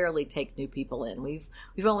we rarely take new people in. We've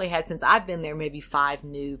only had, since I've been there, maybe 5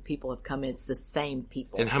 new people have come in. It's the same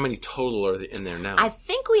people. And how many total are in there now? I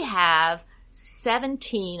think we have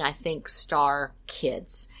 17, Star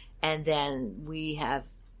kids. And then we have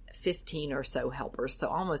 15 or so helpers, so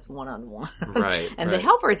almost one-on-one. Right. And right. the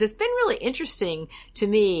helpers, it's been really interesting to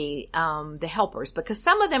me, the helpers, because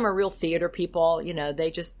some of them are real theater people,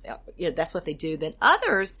 they just, that's what they do. Then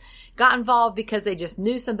others got involved because they just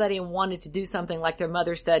knew somebody and wanted to do something, like their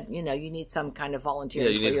mother said, you need some kind of volunteer. Yeah,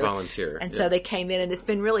 you need to volunteer. And so they came in, and it's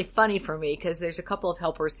been really funny for me because there's a couple of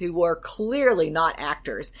helpers who were clearly not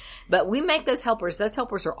actors, but we make those helpers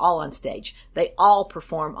are all on stage. They all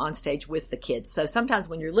perform on stage with the kids. So sometimes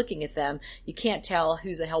when you're looking at them, you can't tell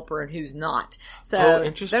who's a helper and who's not. So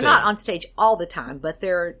interesting. They're not on stage all the time, but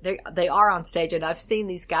they are on stage, and I've seen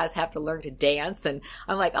these guys have to learn to dance, and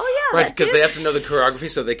I'm like, oh yeah. Right, because they have to know the choreography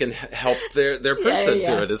so they can help their person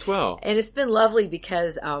do it as well. And it's been lovely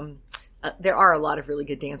because, there are a lot of really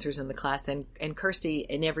good dancers in the class, and Kirsty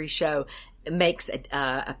in every show makes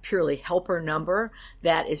a purely helper number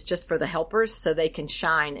that is just for the helpers so they can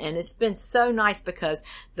shine. And it's been so nice because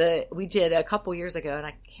we did a couple years ago, and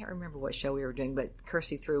I can't remember what show we were doing, but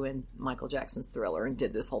Kirsty threw in Michael Jackson's Thriller and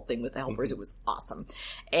did this whole thing with the helpers. Mm-hmm. It was awesome.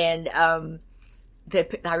 And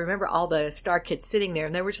I remember all the star kids sitting there,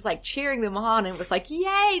 and they were just like cheering them on, and it was like,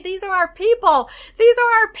 yay, these are our people. These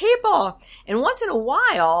are our people. And once in a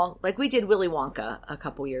while, like we did Willy Wonka a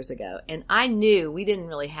couple years ago, and I knew we didn't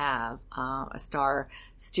really have a star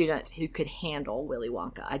student who could handle Willy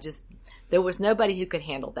Wonka. There was nobody who could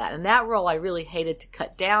handle that. And that role I really hated to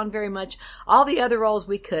cut down very much. All the other roles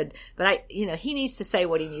we could, but he needs to say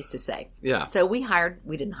what he needs to say. Yeah. So we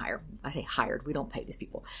didn't hire. I say hired. We don't pay these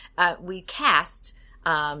people. We cast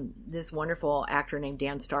this wonderful actor named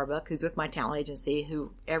Dan Starbuck, who's with my talent agency,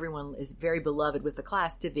 who everyone is very beloved with the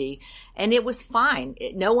class to be. And it was fine.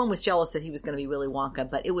 No one was jealous that he was going to be Willy Wonka,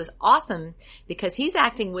 but it was awesome because he's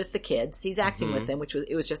acting with the kids. He's acting mm-hmm. with them,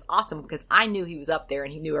 it was just awesome because I knew he was up there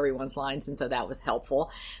and he knew everyone's lines, and so that was helpful.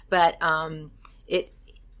 But I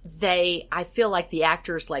feel like the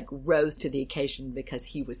actors rose to the occasion because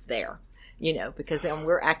he was there. Because then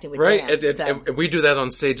we're acting with right. Dan. And we do that on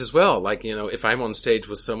stage as well. If I'm on stage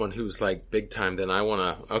with someone who's big time, then I'm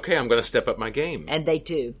going to step up my game. And they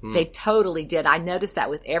do. They totally did. I noticed that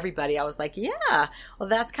with everybody. I was like, yeah, well,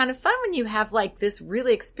 that's kind of fun when you have this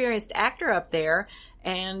really experienced actor up there.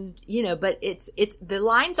 And, but it's the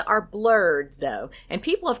lines are blurred though. And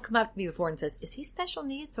people have come up to me before and says, is he special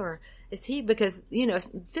needs or is he, because,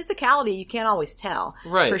 physicality you can't always tell.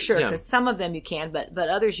 Right. For sure. Yeah. Because some of them you can, but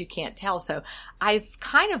others you can't tell. So I've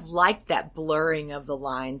kind of liked that blurring of the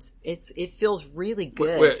lines. It feels really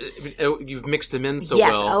good. You've mixed them in so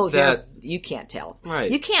yes. well. Oh, that you can't tell.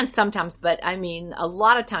 Right. You can sometimes, but I mean, a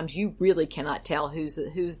lot of times you really cannot tell who's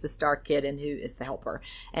the star kid and who is the helper.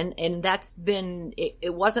 And that's been,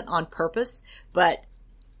 it wasn't on purpose, but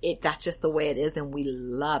that's just the way it is, and we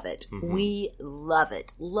love it. Mm-hmm. We love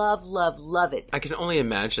it. Love, love, love it. I can only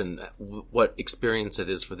imagine what experience it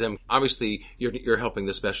is for them. Obviously, you're helping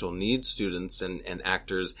the special needs students and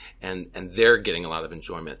actors, and they're getting a lot of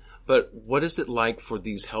enjoyment. But what is it like for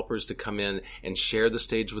these helpers to come in and share the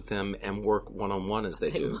stage with them and work one-on-one as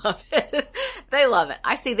they do? They love it. They love it.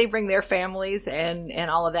 I see they bring their families and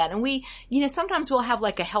all of that. And we, sometimes we'll have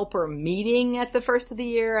a helper meeting at the first of the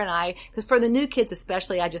year. And because for the new kids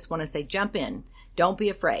especially, I just want to say, jump in. Don't be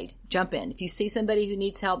afraid. Jump in. If you see somebody who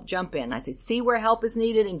needs help, jump in. I say, see where help is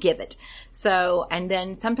needed and give it. So, and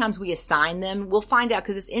then sometimes we assign them. We'll find out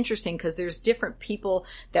because it's interesting because there's different people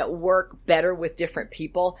that work better with different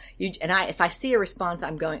people. If I see a response,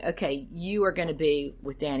 I'm going, okay, you are going to be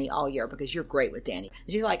with Danny all year because you're great with Danny.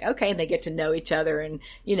 And she's like, okay, and they get to know each other. And,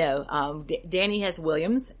 Danny has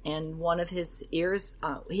Williams, and one of his ears,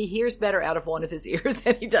 he hears better out of one of his ears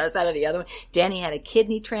than he does out of the other one. Danny had a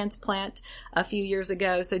kidney transplant a few years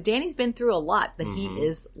ago. So Danny's been through a lot, but mm-hmm. he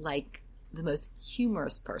is the most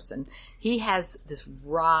humorous person. He has this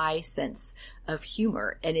wry sense of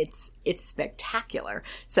humor, and it's spectacular.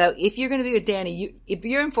 So if you're going to be with Danny, if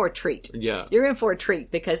you're in for a treat. Yeah. You're in for a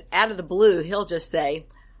treat because out of the blue, he'll just say,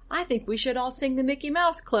 I think we should all sing the Mickey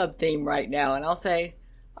Mouse Club theme right now. And I'll say,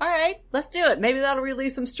 all right, let's do it. Maybe that'll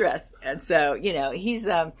relieve some stress. And so,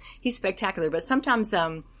 he's spectacular, but sometimes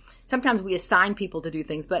we assign people to do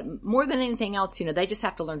things, but more than anything else, they just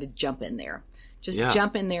have to learn to jump in there. Just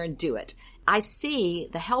jump in there and do it. I see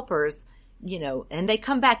the helpers, and they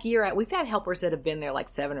come back we've had helpers that have been there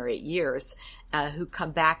 7 or 8 years, who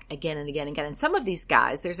come back again and again and again. And some of these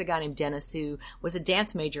guys, there's a guy named Dennis who was a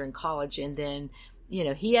dance major in college, and then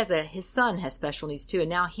his son has special needs too. And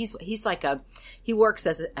now he works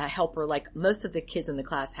as a helper. Most of the kids in the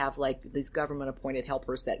class have these government appointed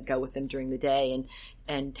helpers that go with them during the day.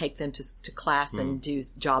 and take them to class and do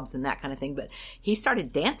jobs and that kind of thing. But he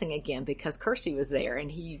started dancing again because Kirsty was there,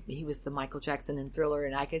 and he was the Michael Jackson in Thriller,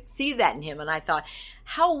 and I could see that in him. And I thought,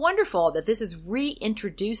 how wonderful that this has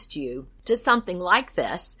reintroduced you to something like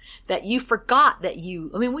this, that you forgot that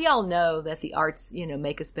we all know that the arts,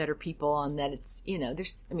 make us better people, and that it's,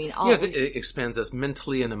 it expands us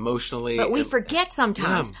mentally and emotionally. But we forget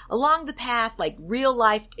sometimes along the path, like real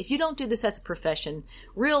life, if you don't do this as a profession,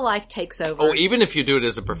 real life takes over. Oh, even if you do it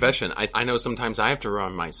as a profession, I know sometimes I have to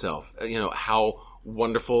remind myself, how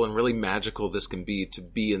wonderful and really magical this can be to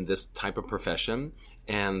be in this type of profession,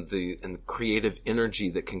 and the creative energy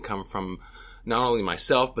that can come from not only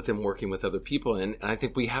myself, but then working with other people. And I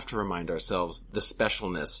think we have to remind ourselves the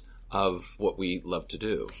specialness of what we love to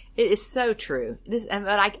do. It is so true.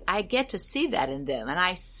 But I get to see that in them, and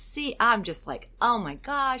I'm just like, oh my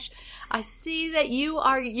gosh, I see that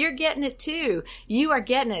you're getting it too. You are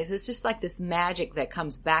getting it. It's just like this magic that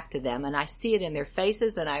comes back to them, and I see it in their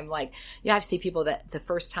faces, and I'm like, I've seen people that the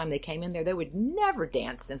first time they came in there, they would never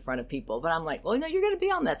dance in front of people, but I'm like, well, you're going to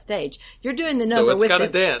be on that stage. You're doing the number with them. So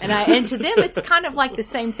it's got to dance. And to them, it's kind of like the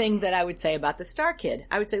same thing that I would say about the Star Kid.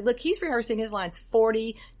 I would say, look, he's rehearsing his lines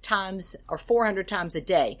 40 times or 400 times a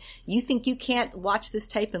day. You think you can't watch this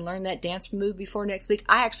tape and learn that dance move before next week?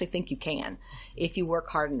 I actually think you can if you work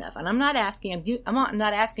hard enough. And I'm not asking you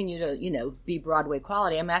to, be Broadway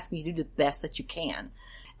quality. I'm asking you to do the best that you can.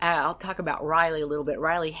 I'll talk about Riley a little bit.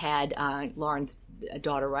 Riley had, Lauren's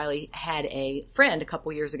daughter Riley had a friend a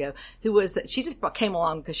couple years ago she just came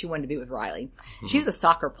along because she wanted to be with Riley. Mm-hmm. She was a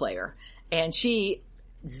soccer player, and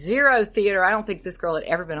zero theater. I don't think this girl had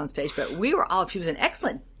ever been on stage, but she was an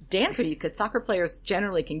excellent dancer, because soccer players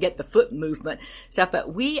generally can get the foot movement stuff. But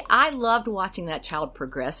I loved watching that child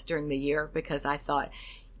progress during the year, because I thought,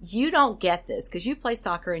 you don't get this because you play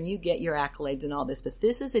soccer and you get your accolades and all this, but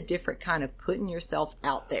this is a different kind of putting yourself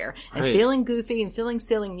out there and feeling goofy and feeling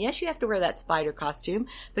silly. And yes, you have to wear that spider costume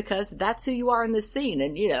because that's who you are in this scene.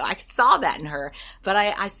 And, I saw that in her, but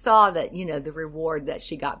I saw that, the reward that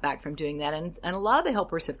she got back from doing that. And a lot of the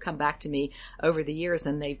helpers have come back to me over the years,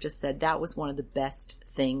 and they've just said that was one of the best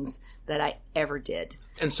things that I ever did.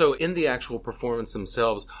 And so in the actual performance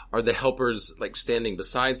themselves, are the helpers like standing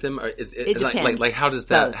beside them? Or is it depends. Like how does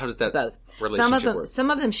that Both. Relationship work? Some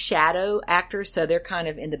of them shadow actors, so they're kind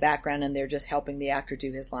of in the background and they're just helping the actor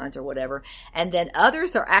do his lines or whatever. And then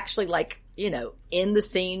others are actually like, in the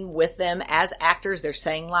scene with them as actors. They're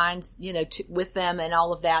saying lines, with them and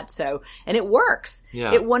all of that. So, and it works.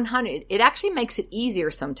 Yeah. It actually makes it easier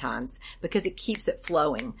sometimes because it keeps it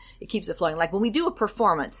flowing. Like when we do a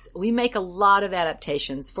performance, we make a lot of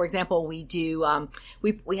adaptations. For example, we do,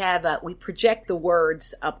 we project the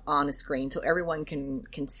words up on a screen so everyone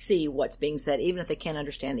can see what's being said, even if they can't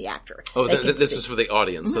understand the actor. Oh, this is for the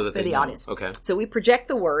audience, so that they know. Audience. Okay. So we project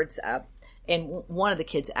the words up. And one of the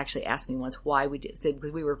kids actually asked me once why we did, said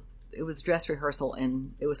because it was dress rehearsal,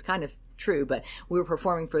 and it was kind of true, but we were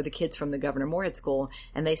performing for the kids from the Governor Moorhead School,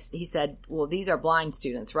 and he said, well, these are blind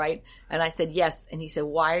students, right? And I said, yes. And he said,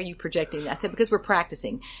 why are you projecting that? I said, because we're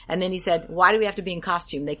practicing. And then he said, why do we have to be in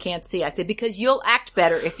costume? They can't see. I said, because you'll act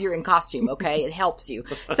better if you're in costume, okay? It helps you.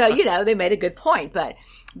 So, they made a good point,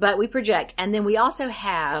 but we project. And then we also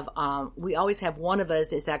have, we always have one of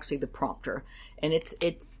us is actually the prompter. And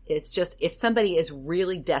it's just, if somebody is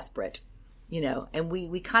really desperate, and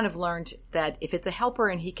we kind of learned that if it's a helper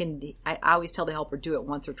and I always tell the helper, do it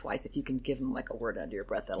once or twice. If you can give them like a word under your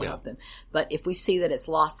breath, that'll help them. But if we see that it's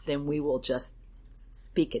lost, then we will just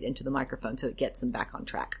speak it into the microphone so it gets them back on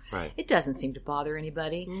track. Right. It doesn't seem to bother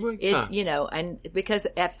anybody. Yeah. And because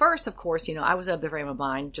at first, of course, I was of the frame of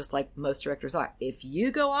mind, just like most directors are. If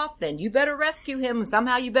you go off, then you better rescue him.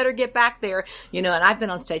 Somehow you better get back there. And I've been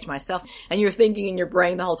on stage myself, and you're thinking in your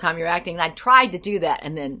brain the whole time you're acting. And I tried to do that,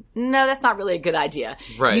 and then, no, that's not really a good idea.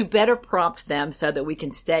 Right. You better prompt them so that we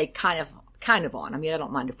can stay kind of on. I mean, I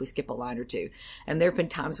don't mind if we skip a line or two. And there have been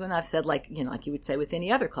times when I've said, like you would say with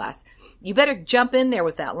any other class, you better jump in there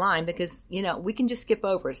with that line because, we can just skip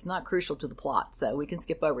over it. It's not crucial to the plot. So we can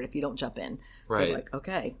skip over it if you don't jump in. Right. They're like,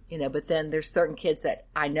 okay. But then there's certain kids that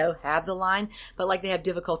I know have the line, but like they have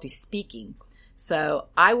difficulty speaking. So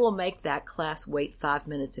I will make that class wait 5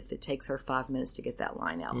 minutes if it takes her 5 minutes to get that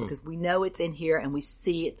line out because we know it's in here and we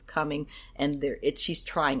see it's coming and she's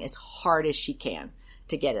trying as hard as she can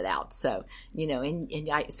to get it out. So,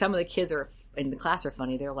 some of the kids in the class are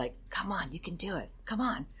funny. They're like, come on, you can do it. Come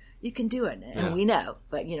on, you can do it. And we know.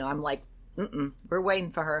 But, I'm like, we're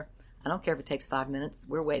waiting for her. I don't care if it takes 5 minutes.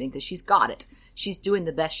 We're waiting because she's got it. She's doing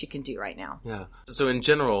the best she can do right now. Yeah. So in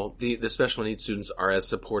general, the special needs students are as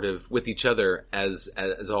supportive with each other as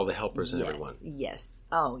all the helpers and everyone. Yes.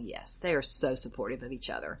 Oh yes, they are so supportive of each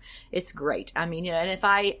other. It's great. I mean, and if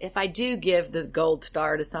I do give the gold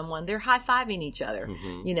star to someone, they're high-fiving each other.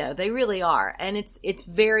 Mm-hmm. They really are. And it's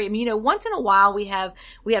very, once in a while we have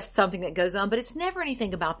something that goes on, but it's never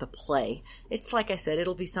anything about the play. It's like I said,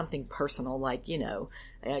 it'll be something personal, like,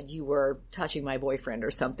 you were touching my boyfriend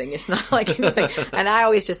or something. It's not like anything. And I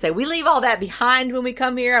always just say, we leave all that behind when we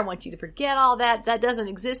come here. I want you to forget all that. That doesn't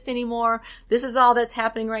exist anymore. This is all that's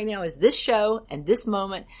happening right now is this show and this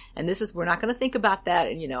moment. And we're not going to think about that.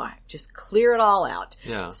 And, I just clear it all out.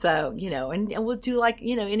 Yeah. So, and we'll do like,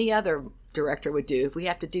 any other director would do. If we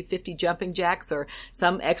have to do 50 jumping jacks or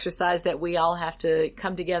some exercise that we all have to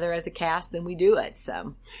come together as a cast, then we do it.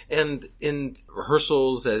 So. And in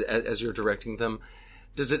rehearsals, as you're directing them,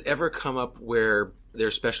 does it ever come up where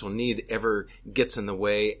their special need ever gets in the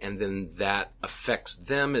way and then that affects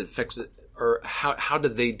them? It affects it, or how do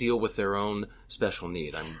they deal with their own special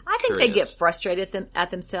need? I think they get frustrated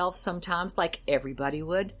at themselves sometimes, like everybody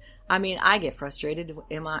would. I mean, I get frustrated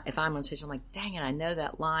if I'm on stage. I'm like, dang it, I know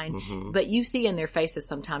that line. Mm-hmm. But you see in their faces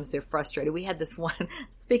sometimes they're frustrated. We had this one,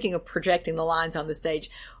 speaking of projecting the lines on the stage,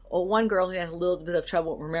 one girl who has a little bit of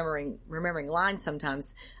trouble remembering lines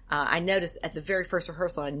sometimes. I noticed at the very first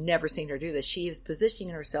rehearsal, I'd never seen her do this. She was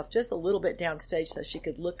positioning herself just a little bit downstage so she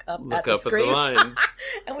could look up at the screen. At the line.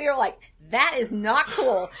 And we were like, that is not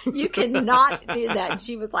cool. You cannot do that. And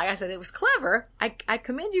she was like, I said, it was clever. I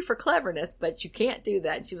commend you for cleverness, but you can't do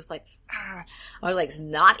that. And she was like, I was like, it's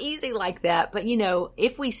not easy like that. But,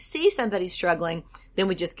 if we see somebody struggling, then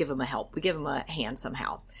we just give them a help. We give them a hand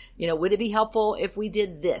somehow. Would it be helpful if we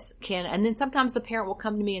did this? And then sometimes the parent will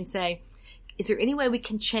come to me and say, is there any way we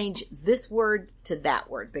can change this word to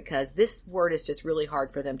that word? Because this word is just really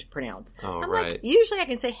hard for them to pronounce. Oh, I'm right. like, usually I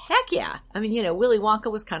can say, heck yeah. I mean, Willy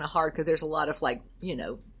Wonka was kind of hard because there's a lot of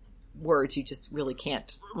words you just really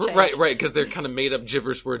can't change. Right, because they're kind of made up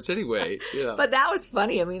gibberish words anyway. Yeah. But that was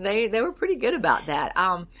funny. I mean, they were pretty good about that.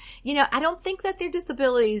 I don't think that their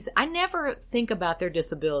disabilities, I never think about their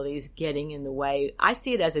disabilities getting in the way. I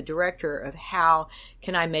see it as a director of how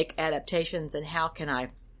can I make adaptations and how can I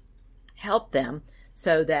help them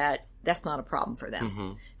so that that's not a problem for them.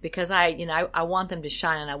 Mm-hmm. Because I want them to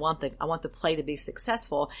shine and I want the play to be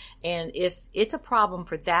successful. And if it's a problem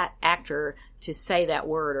for that actor to say that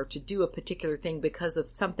word or to do a particular thing because of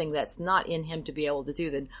something that's not in him to be able to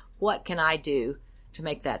do, then what can I do to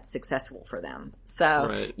make that successful for them? So,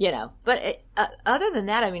 right. But other than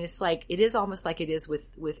that, I mean, it's like, it is almost like it is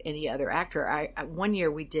with any other actor. One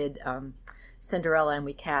year we did, Cinderella, and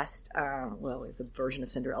we cast, it was a version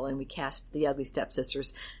of Cinderella, and we cast the Ugly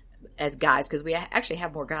Stepsisters as guys, because we actually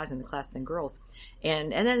have more guys in the class than girls.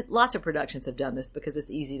 And then lots of productions have done this because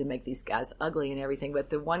it's easy to make these guys ugly and everything.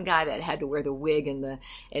 But the one guy that had to wear the wig and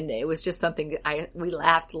it was just something we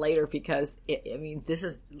laughed later because this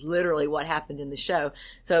is literally what happened in the show.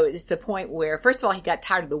 So it's the point where, first of all, he got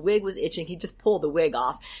tired of the wig was itching. He just pulled the wig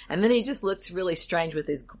off. And then he just looks really strange with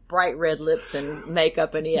his bright red lips and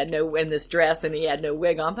makeup, and he had in this dress and he had no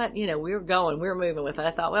wig on. But, we were moving with it.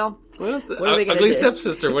 I thought, well, what are we going to do? Ugly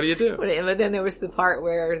Stepsister, what do you do? But then there was the part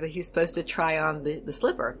where he's supposed to try on the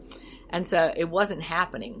slipper. And so it wasn't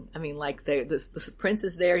happening. I mean, like the prince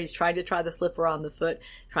is there. He's trying to try the slipper on the foot,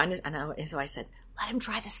 and so I said, let him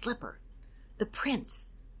try the slipper. The prince,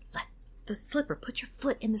 let the slipper, put your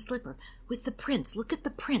foot in the slipper with the prince. Look at the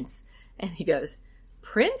prince. And he goes,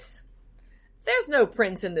 Prince? There's no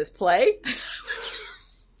prince in this play.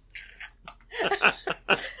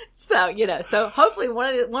 So, so hopefully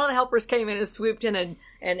one of the helpers came in and swooped in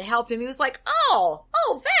and helped him. He was like, oh,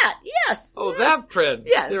 that, yes. Oh, yes. That prince.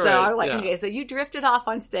 Yeah, You're so right. I was like, okay, so you drifted off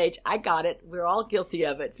on stage. I got it. We're all guilty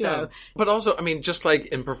of it. So. Yeah. But also, I mean, just like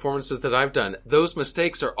in performances that I've done, those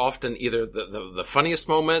mistakes are often either the funniest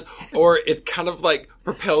moment or it kind of like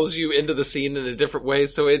propels you into the scene in a different way.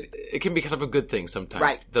 So it can be kind of a good thing sometimes,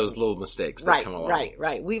 right. Those little mistakes that come along.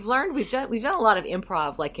 Right. We've done a lot of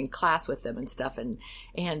improv like in class with them and stuff, and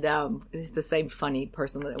it's the same funny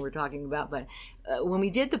person that we're talking about. But when we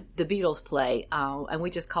did the Beatles play, and we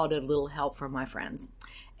just called it A Little Help from My Friends,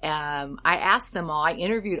 I asked them all, I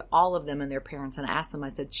interviewed all of them and their parents, and I asked them, I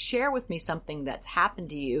said, share with me something that's happened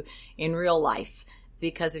to you in real life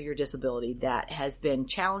because of your disability that has been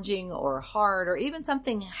challenging or hard or even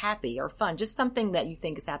something happy or fun, just something that you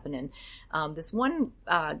think has happened. And this one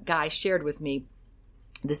guy shared with me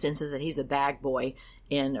this instance that he's a bag boy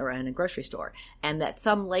in a grocery store, and that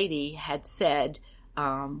some lady had said,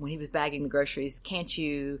 when he was bagging the groceries, can't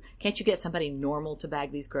you get somebody normal to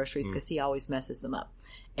bag these groceries because he always messes them up.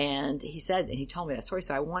 And he said, and he told me that story,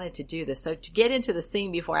 so I wanted to do this. So to get into the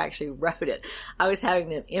scene before I actually wrote it, I was having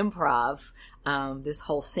them improv this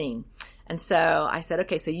whole scene. And so I said,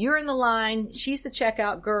 okay, so you're in the line. She's the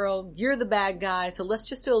checkout girl. You're the bad guy. So let's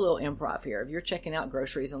just do a little improv here. You're checking out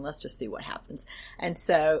groceries and let's just see what happens. And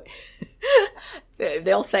so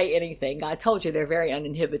they'll say anything. I told you they're very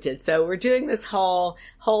uninhibited. So we're doing this whole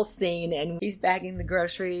scene and he's bagging the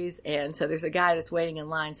groceries. And so there's a guy that's waiting in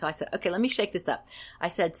line. So I said, okay, let me shake this up. I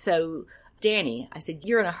said, so Danny, I said,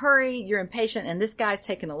 you're in a hurry, you're impatient, and this guy's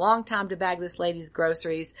taking a long time to bag this lady's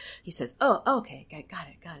groceries. He says, oh, okay, got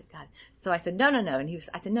it. So I said, no. And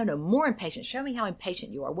I said, no, more impatient. Show me how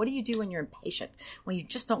impatient you are. What do you do when you're impatient? When you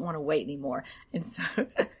just don't want to wait anymore? And so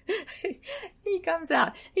he comes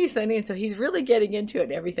out. He's so neat. So he's really getting into it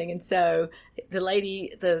and everything. And so the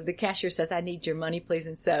lady, the cashier says, I need your money, please.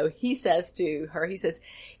 And so he says to her, he says,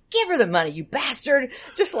 give her the money, you bastard.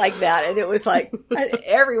 Just like that. And it was like,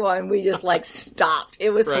 everyone, we just like stopped. It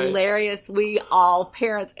was hilarious. We all,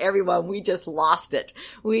 parents, everyone, we just lost it.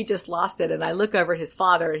 And I look over at his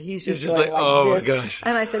father and he's just like oh this. My gosh.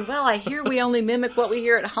 And I said, well, I hear we only mimic what we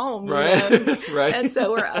hear at home. Right. You know? Right. And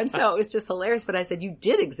so it was just hilarious. But I said, you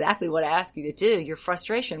did exactly what I asked you to do. Your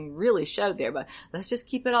frustration really showed there, but let's just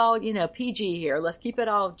keep it all, PG here. Let's keep it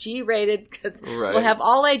all G rated because we'll have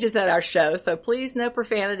all ages at our show. So please no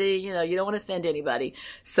profanity. You don't want to offend anybody.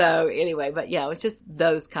 So anyway, but yeah, it's just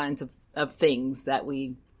those kinds of things that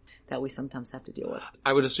we sometimes have to deal with.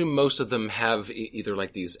 I would assume most of them have either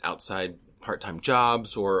like these outside part-time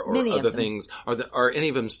jobs or other things. Are any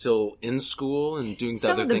of them still in school and doing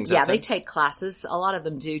the other things outside? Yeah, they take classes. A lot of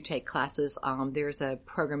them do take classes. There's a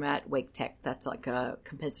program at Wake Tech that's like a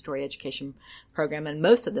compensatory education program, and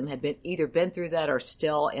most of them have either been through that or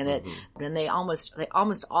still in it. Mm-hmm. And they almost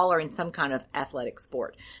all are in some kind of athletic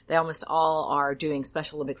sport. They almost all are doing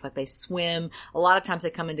Special Olympics, like they swim. A lot of times they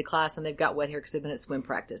come into class and they've got wet hair because they've been at swim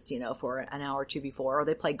practice, for an hour or two before, or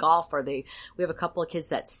they play golf, or we have a couple of kids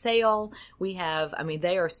that sail.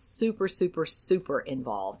 They are super, super, super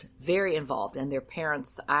involved, very involved, and their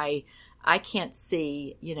parents, I can't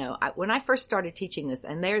see, when I first started teaching this,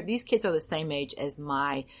 and these kids are the same age as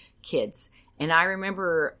my kids. And I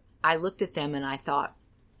remember I looked at them and I thought,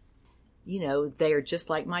 they are just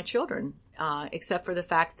like my children, except for the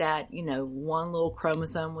fact that, one little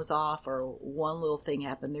chromosome was off or one little thing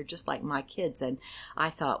happened. They're just like my kids. And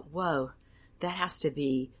I thought, whoa, that has to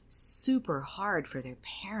be super hard for their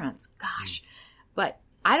parents. Gosh. But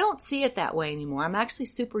I don't see it that way anymore. I'm actually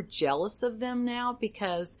super jealous of them now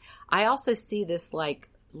because I also see this like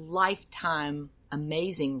lifetime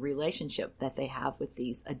amazing relationship that they have with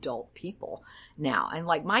these adult people now. And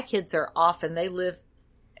like my kids are off and they live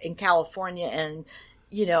in California and,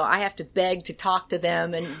 I have to beg to talk to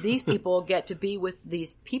them, and these people get to be with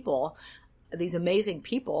these people, these amazing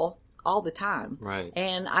people all the time. Right.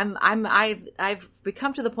 And I've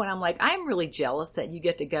become to the point I'm like, I'm really jealous that you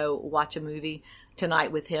get to go watch a movie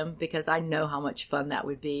tonight with him because I know how much fun that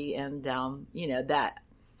would be. And, that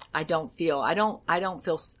there's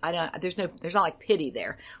not like pity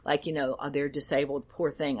there. Like, they're disabled,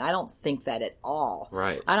 poor thing. I don't think that at all.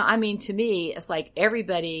 Right. To me, it's like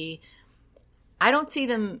everybody, I don't see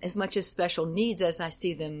them as much as special needs as I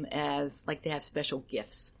see them as like they have special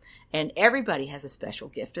gifts. And everybody has a special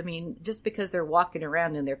gift. Just because they're walking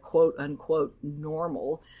around and they're quote unquote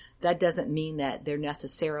normal, that doesn't mean that they're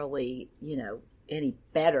necessarily, any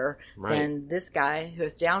better than this guy who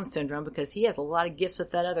has Down syndrome, because he has a lot of gifts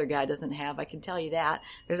that other guy doesn't have. I can tell you that.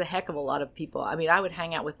 There's a heck of a lot of people. I would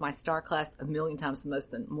hang out with my star class a million times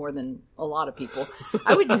more than a lot of people.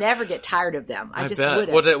 I would never get tired of them. I just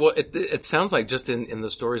bet. wouldn't. Well, it sounds like just in the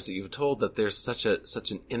stories that you've told that there's such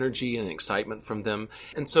an energy and excitement from them.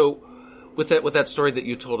 And so with that story that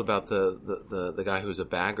you told about the guy who's a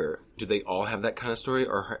bagger, do they all have that kind of story?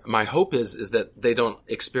 Or my hope is that they don't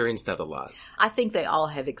experience that a lot. I think they all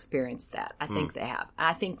have experienced that. I think they have.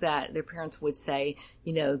 I think that their parents would say,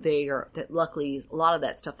 that luckily a lot of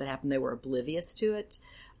that stuff that happened, they were oblivious to it.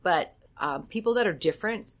 But people that are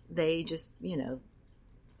different, they just,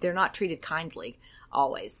 they're not treated kindly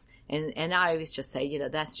always. And I always just say,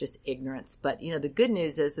 that's just ignorance. But, the good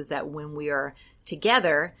news is that when we are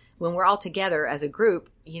together, when we're all together as a group,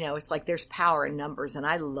 it's like there's power in numbers. And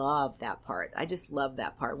I love that part. I just love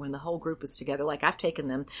that part when the whole group is together. Like I've taken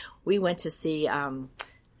them, we went to see,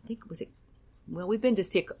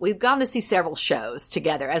 we've gone to see several shows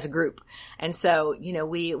together as a group. And so,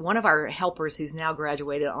 one of our helpers who's now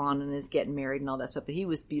graduated on and is getting married and all that stuff, but he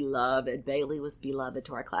was beloved. Bailey was beloved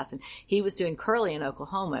to our class, and he was doing Curly in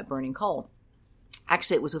Oklahoma at Burning Coal.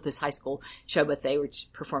 Actually, it was with this high school show, but they were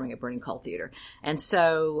performing at Burning Coal Theater. And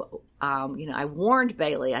so, I warned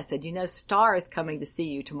Bailey. I said, Star is coming to see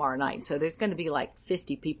you tomorrow night. So there's going to be like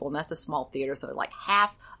 50 people, and that's a small theater. So like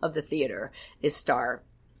half of the theater is Star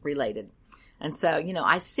related. And so,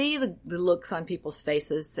 I see the looks on people's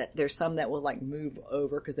faces that there's some that will like move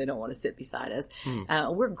over because they don't want to sit beside us.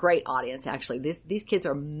 We're a great audience, actually. These kids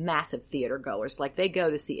are massive theater goers. Like they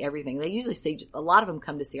go to see everything. They usually see, a lot of them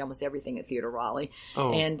come to see almost everything at Theater Raleigh.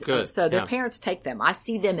 Oh, and good. So their parents take them. I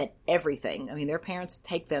see them at everything. I mean, their parents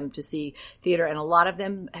take them to see theater. And a lot of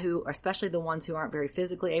them who, especially the ones who aren't very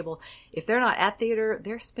physically able, if they're not at theater,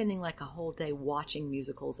 they're spending like a whole day watching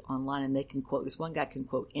musicals online, and they can quote, this one guy can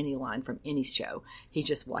quote any line from any show. He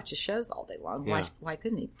just watches shows all day long. Yeah. Why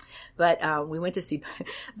couldn't he? But we went to see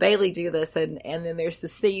Bailey do this, and then there's the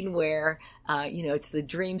scene where it's the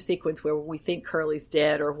dream sequence where we think Curly's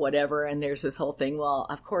dead or whatever, and there's this whole thing. Well,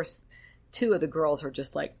 of course, two of the girls are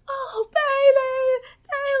just like, "Oh,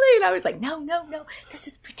 Bailey," and I was like, "No, this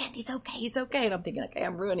is pretend he's okay." And I'm thinking, okay,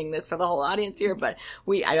 I'm ruining this for the whole audience here, but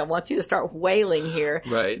I don't want you to start wailing here,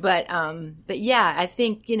 right? But yeah, I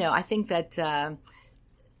think that.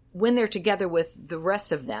 When they're together with the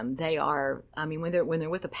rest of them, they are, when they're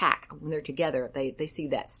with a pack, when they're together, they see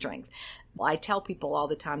that strength. I tell people all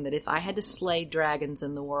the time that if I had to slay dragons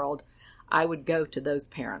in the world, I would go to those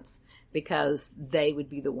parents because they would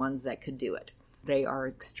be the ones that could do it. They are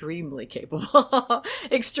extremely capable,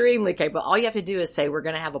 extremely capable. All you have to do is say, we're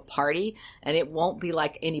going to have a party, and it won't be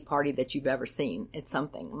like any party that you've ever seen. It's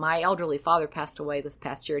something. My elderly father passed away this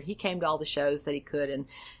past year, and he came to all the shows that he could and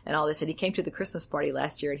all this. And he came to the Christmas party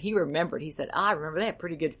last year, and he remembered. He said, I remember they had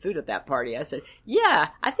pretty good food at that party. I said, yeah,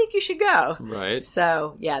 I think you should go. Right.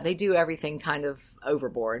 So, yeah, they do everything kind of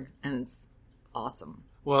overboard, and it's awesome.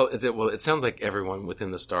 Well, it sounds like everyone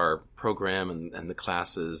within the Star program and the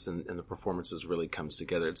classes and the performances really comes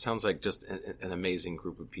together. It sounds like just an amazing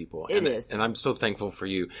group of people. It is. And I'm so thankful for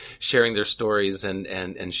you sharing their stories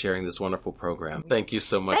and sharing this wonderful program. Thank you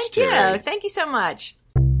so much, Terry. Thank you so much.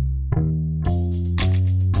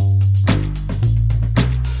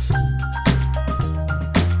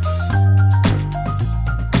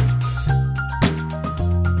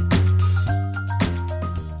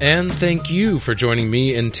 And thank you for joining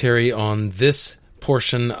me and Terry on this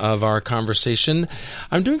portion of our conversation.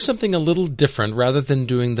 I'm doing something a little different. Rather than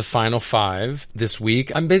doing the final 5 this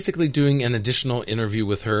week, I'm basically doing an additional interview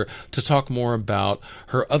with her to talk more about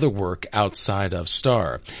her other work outside of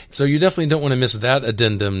Star. So you definitely don't want to miss that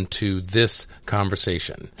addendum to this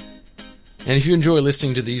conversation. And if you enjoy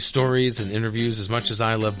listening to these stories and interviews as much as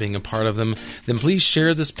I love being a part of them, then please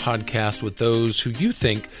share this podcast with those who you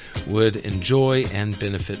think would enjoy and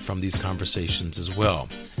benefit from these conversations as well.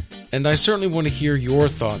 And I certainly want to hear your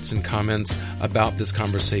thoughts and comments about this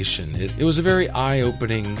conversation. It was a very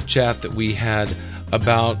eye-opening chat that we had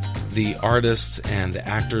about the artists and the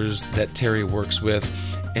actors that Terry works with,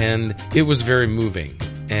 and it was very moving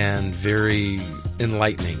and very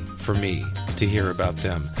enlightening for me to hear about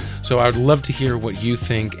them. So I would love to hear what you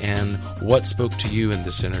think and what spoke to you in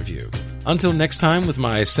this interview. Until next time with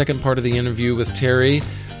my second part of the interview with Terry,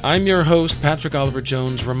 I'm your host, Patrick Oliver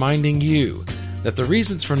Jones, reminding you that the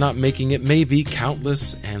reasons for not making it may be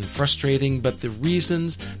countless and frustrating, but the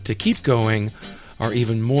reasons to keep going are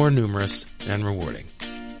even more numerous and rewarding.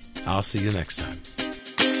 I'll see you next time.